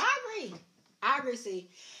 I agree, see.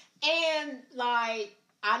 And, like,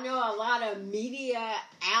 I know a lot of media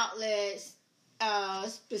outlets,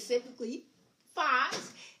 specifically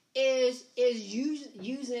Fox, is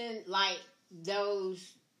using, like,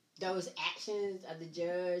 those actions of the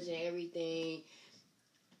judge and everything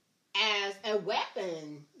as a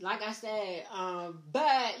weapon, like I said.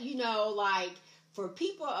 But, like, for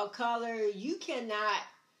people of color, you cannot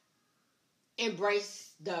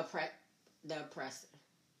embrace the oppressor.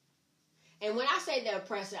 And when I say the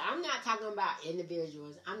oppressor, I'm not talking about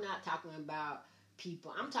individuals. I'm not talking about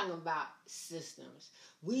people. I'm talking about systems.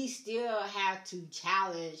 We still have to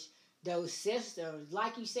challenge those systems.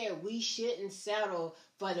 Like you said, we shouldn't settle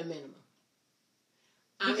for the minimum.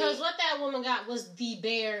 Because what that woman got was the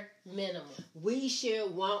bare minimum. We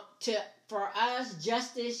should for us,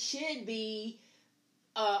 justice should be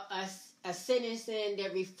a sentencing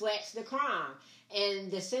that reflects the crime.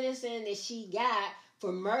 And the sentencing that she got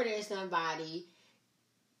for murdering somebody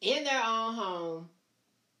in their own home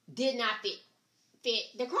did not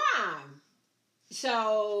fit the crime.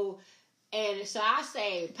 So I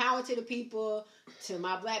say, power to the people, to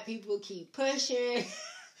my black people, keep pushing,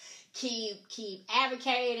 keep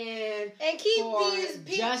advocating, and keep for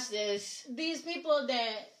justice. These people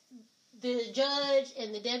that the judge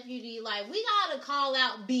and the deputy, like, we gotta call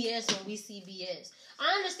out BS when we see BS.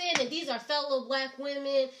 I understand that these are fellow black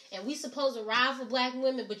women, and we supposed to ride for black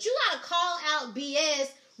women, but you gotta call out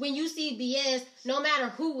BS when you see BS, no matter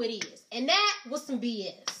who it is. And that was some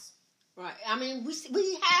BS. Right. I mean,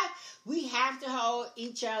 we have to hold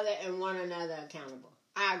each other and one another accountable.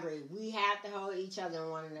 I agree. We have to hold each other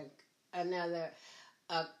and one another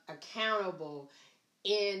accountable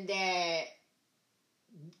in that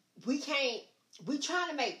we're trying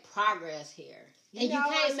to make progress here. You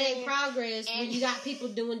can't make progress when you got people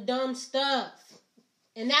doing dumb stuff.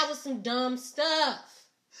 And that was some dumb stuff.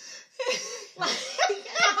 I'm sorry.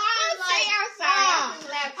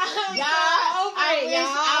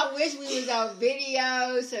 I wish we was a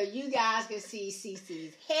video so you guys can see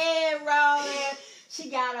Cece's head rolling. She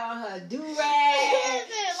got on her do-rag.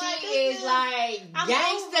 She is like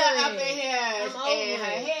gangster up in here. And her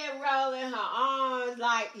head rolling, her arms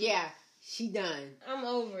like, yeah, she done. I'm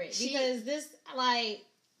over it. Because this, like,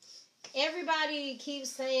 everybody keeps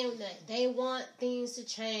saying that they want things to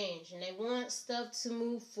change and they want stuff to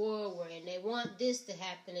move forward and they want this to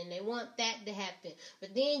happen and they want that to happen.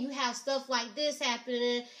 But then you have stuff like this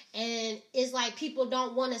happening and it's like people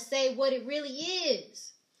don't want to say what it really is.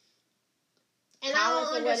 And I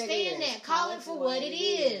don't understand that. Call it for what it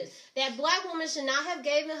is. That black woman should not have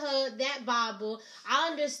given her that Bible. I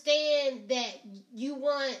understand that you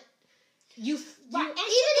want... And she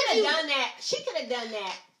could have done that. She could have done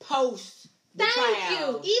that post the trial. Thank you.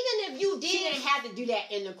 Even if you did, she didn't have to do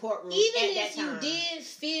that in the courtroom. Even if you did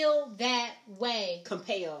feel that way,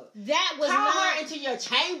 compelled, that was call not her into your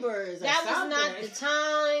chambers. That was not the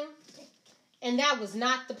time, and that was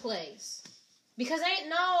not the place. Because ain't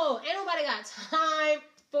nobody got time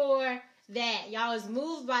for that. Y'all is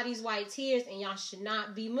moved by these white tears, and y'all should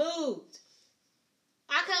not be moved.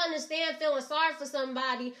 I can understand feeling sorry for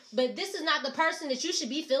somebody, but this is not the person that you should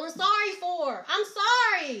be feeling sorry for. I'm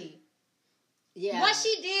sorry. Yeah. What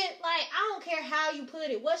she did, like, I don't care how you put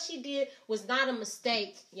it. What she did was not a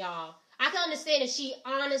mistake, y'all. I can understand that she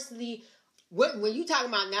honestly... When you talking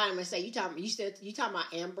about not a mistake, you talking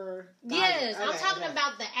about Amber? Yes, okay, I'm talking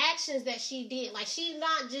about the actions that she did. Like, she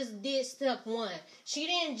not just did step 1. She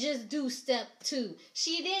didn't just do step 2.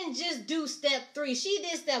 She didn't just do step 3. She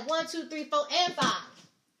did step 1, 2, 3, 4, and 5.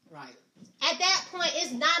 Right. At that point,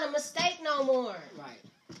 it's not a mistake no more. Right.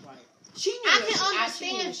 I can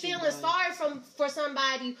understand feeling sorry for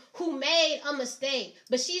somebody who made a mistake,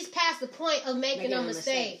 but she's past the point of making a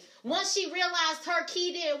mistake. Once she realized her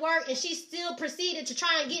key didn't work and she still proceeded to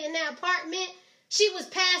try and get in that apartment, she was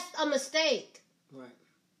past a mistake. Right.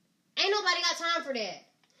 Ain't nobody got time for that.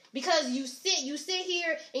 Because you sit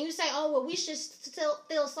here and you say, oh, well, we should still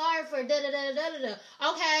feel sorry for da-da-da-da-da-da.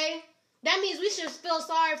 Okay. That means we should feel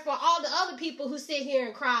sorry for all the other people who sit here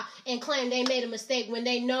and cry and claim they made a mistake when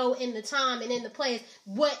they know in the time and in the place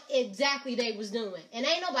what exactly they was doing. And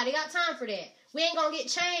ain't nobody got time for that. We ain't gonna get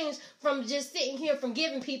changed from just sitting here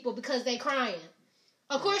forgiving people because they crying.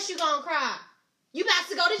 Of course you gonna cry. You about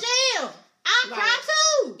to go to jail. I'll cry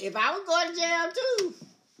too. If I would go to jail too.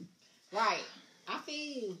 Right. I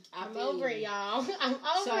feel you. I'm over it, y'all. I'm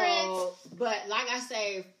over it. But like I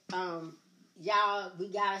say, y'all, we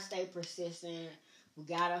gotta stay persistent. We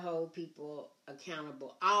gotta hold people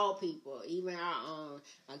accountable. All people, even our own,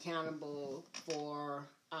 accountable for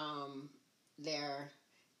their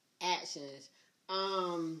actions.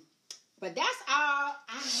 But that's all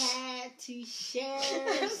I had to share.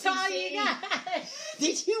 That's all you got.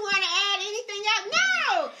 Did you want to add anything else?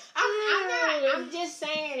 No, I'm not. I'm just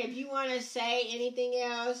saying, if you want to say anything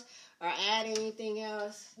else or add anything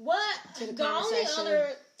else, to the only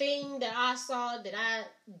other thing that I saw that I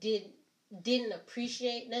didn't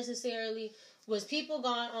appreciate necessarily was people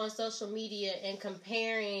going on social media and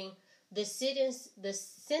comparing the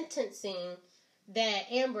sentencing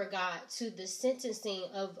that Amber got to the sentencing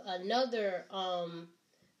of another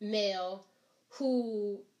male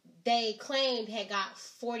who they claimed had got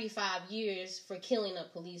 45 years for killing a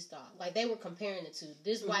police dog. Like, they were comparing the two.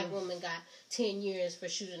 This white woman got 10 years for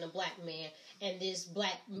shooting a black man, and this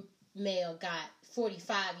black male got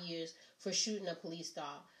 45 years for shooting a police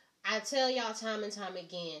dog. I tell y'all time and time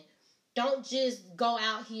again, don't just go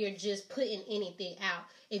out here just putting anything out.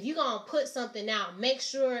 If you're going to put something out, make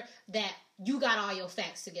sure that you got all your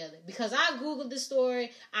facts together. Because I Googled the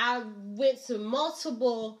story. I went to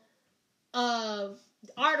multiple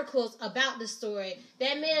articles about the story.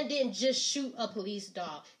 That man didn't just shoot a police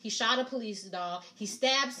dog. He shot a police dog. He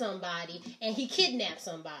stabbed somebody. And he kidnapped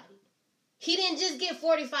somebody. He didn't just get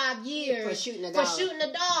 45 years for shooting a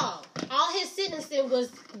dog. All his sentencing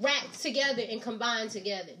was wrapped together and combined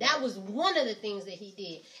together. That was one of the things that he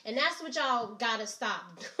did. And that's what y'all gotta stop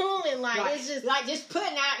doing. Like, it's just... Like, just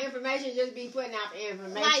putting out information, just be putting out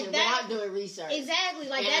information without doing research. Exactly.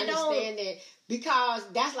 Like, and that understand that. Because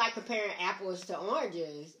that's like comparing apples to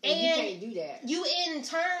oranges. And you can't do that. You, in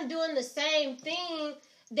turn, doing the same thing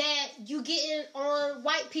that you getting on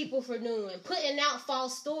white people for doing. Putting out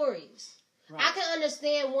false stories. Right. I can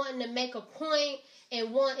understand wanting to make a point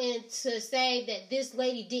and wanting to say that this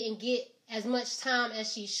lady didn't get as much time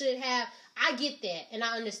as she should have. I get that and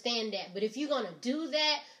I understand that. But if you're going to do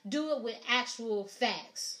that, do it with actual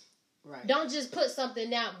facts. Right. Don't just put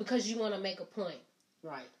something out because you want to make a point.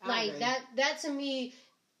 Right. Like, that to me,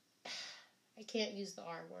 I can't use the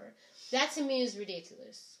R word. That to me is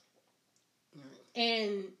ridiculous.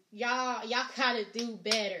 And y'all gotta do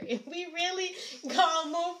better. If we really gonna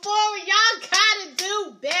move forward, y'all gotta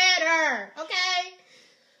do better. Okay?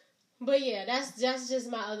 But yeah, that's just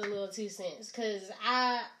my other little 2 cents. Cause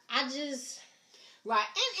I just right.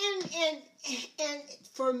 And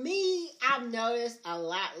for me, I've noticed a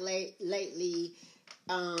lot lately.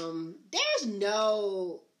 There's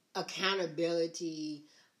no accountability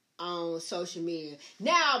on social media.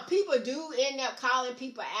 Now, people do end up calling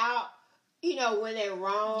people out, when they're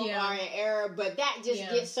wrong or in error, but that just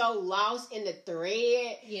gets so lost in the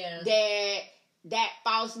thread that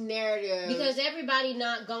false narrative. Because everybody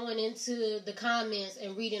not going into the comments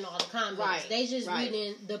and reading all the comments. Right, they just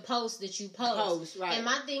reading the post that you post. Right. And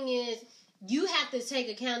my thing is, you have to take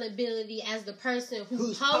accountability as the person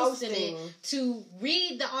who's posted it to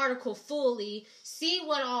read the article fully, see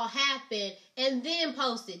what all happened, and then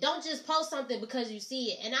post it. Don't just post something because you see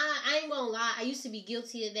it. And I ain't gonna lie, I used to be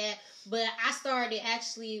guilty of that, but I started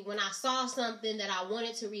actually, when I saw something that I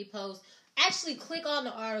wanted to repost, actually click on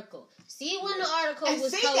the article. See when the article was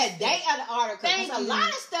posted. And see the date of the article. Because a lot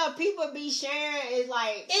of stuff people be sharing is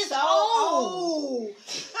like so old.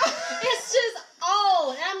 It's just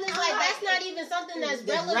old. And I'm just like, that's not even something that's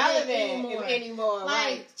relevant anymore.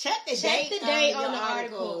 Like, check the date on the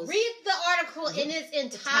article. Read the article in its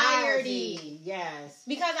entirety. Yes.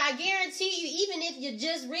 Because I guarantee you, even if you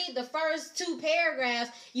just read the first 2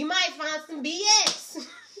 paragraphs, you might find some BS.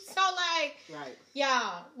 So,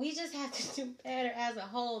 y'all, we just have to do better as a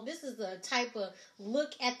whole. This is a type of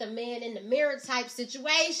look at the man in the mirror type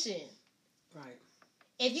situation. Right.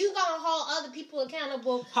 If you gonna hold other people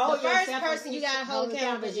accountable, the first person you gotta hold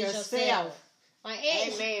accountable is yourself. Like,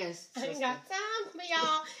 amen. I ain't got time for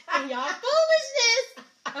y'all and y'all foolishness.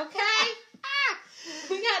 Okay?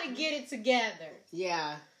 We gotta get it together.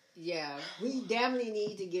 Yeah. We definitely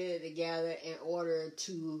need to get it together in order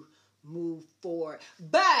to move forward.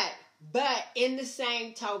 But in the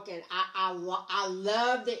same token, I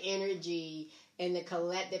love the energy and the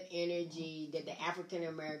collective energy that the African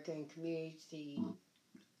American community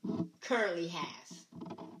currently has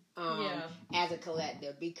as a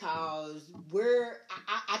collective, because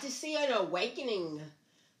I just see an awakening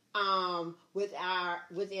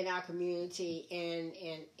within our community, and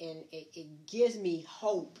it gives me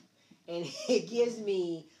hope, and it gives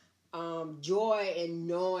me joy in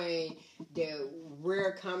knowing that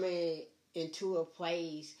we're coming into a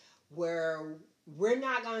place where we're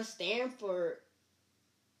not going to stand for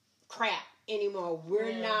crap anymore.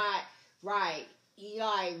 We're not right.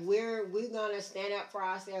 Like, we're going to stand up for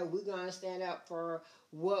ourselves. We're going to stand up for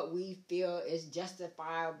what we feel is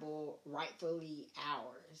justifiable, rightfully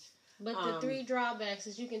ours. But the 3 drawbacks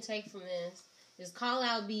that you can take from this is call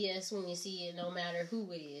out BS when you see it, no matter who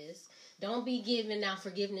it is. Don't be giving out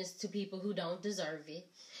forgiveness to people who don't deserve it.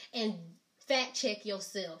 And fact check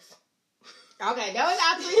yourself. Okay, those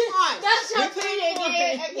are 3 points. That's your Repeat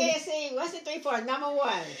it again. See, what's the 3 points? Number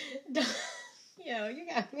 1. Yo, you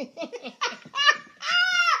got me.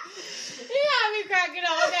 You got me cracking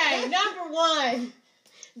up. Okay, number 1.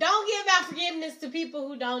 Don't give out forgiveness to people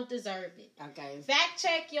who don't deserve it. Okay. Fact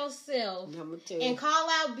check yourself. Number 2. And call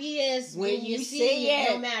out BS when you see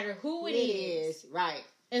it, no matter who it is. Right.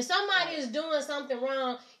 If somebody is doing something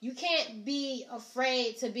wrong, you can't be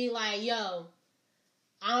afraid to be like, yo,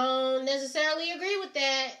 I don't necessarily agree with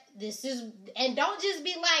that. And don't just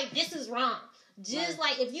be like, this is wrong. Just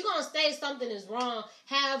like, if you're going to say something is wrong,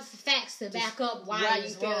 have facts to back up why you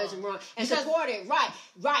feel it's wrong. And support it.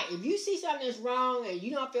 Right. If you see something that's wrong and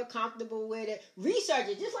you don't feel comfortable with it, research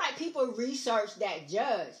it. Just like people research that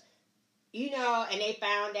judge. And they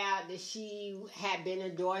found out that she had been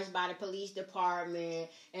endorsed by the police department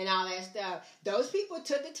and all that stuff. Those people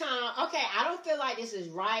took the time. Okay, I don't feel like this is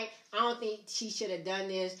right. I don't think she should have done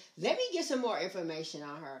this. Let me get some more information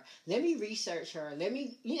on her. Let me research her. Let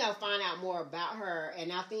me, find out more about her. And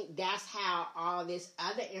I think that's how all this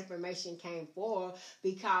other information came forward,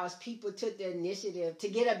 because people took the initiative to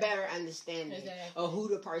get a better understanding of who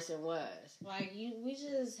the person was. Like, we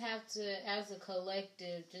just have to, as a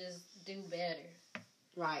collective, just do better.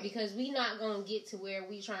 Right. Because we not going to get to where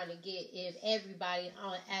we trying to get if everybody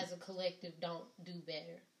as a collective don't do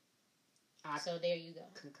better. So there you go.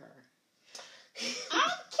 Concur. Okay,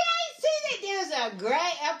 see that there's a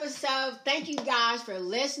great episode. Thank you guys for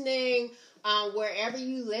listening. Wherever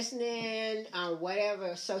you listening,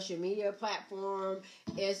 whatever social media platform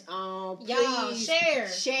is on, please y'all share.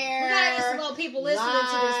 We gotta get some more people listening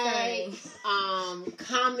to this thing.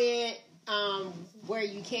 Comment. Where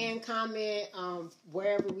you can comment,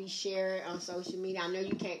 wherever we share it on social media. I know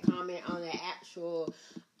you can't comment on the actual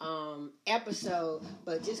episode,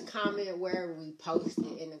 but just comment wherever we post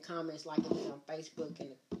it in the comments, like if it's on Facebook in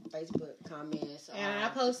the Facebook comments. And I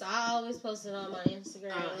always post it on my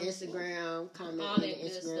Instagram. Instagram, comment all in that the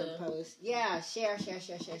good Instagram stuff. post. Yeah,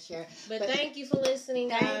 share. But thank you for listening,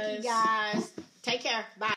 guys. Thank you, guys. Take care. Bye.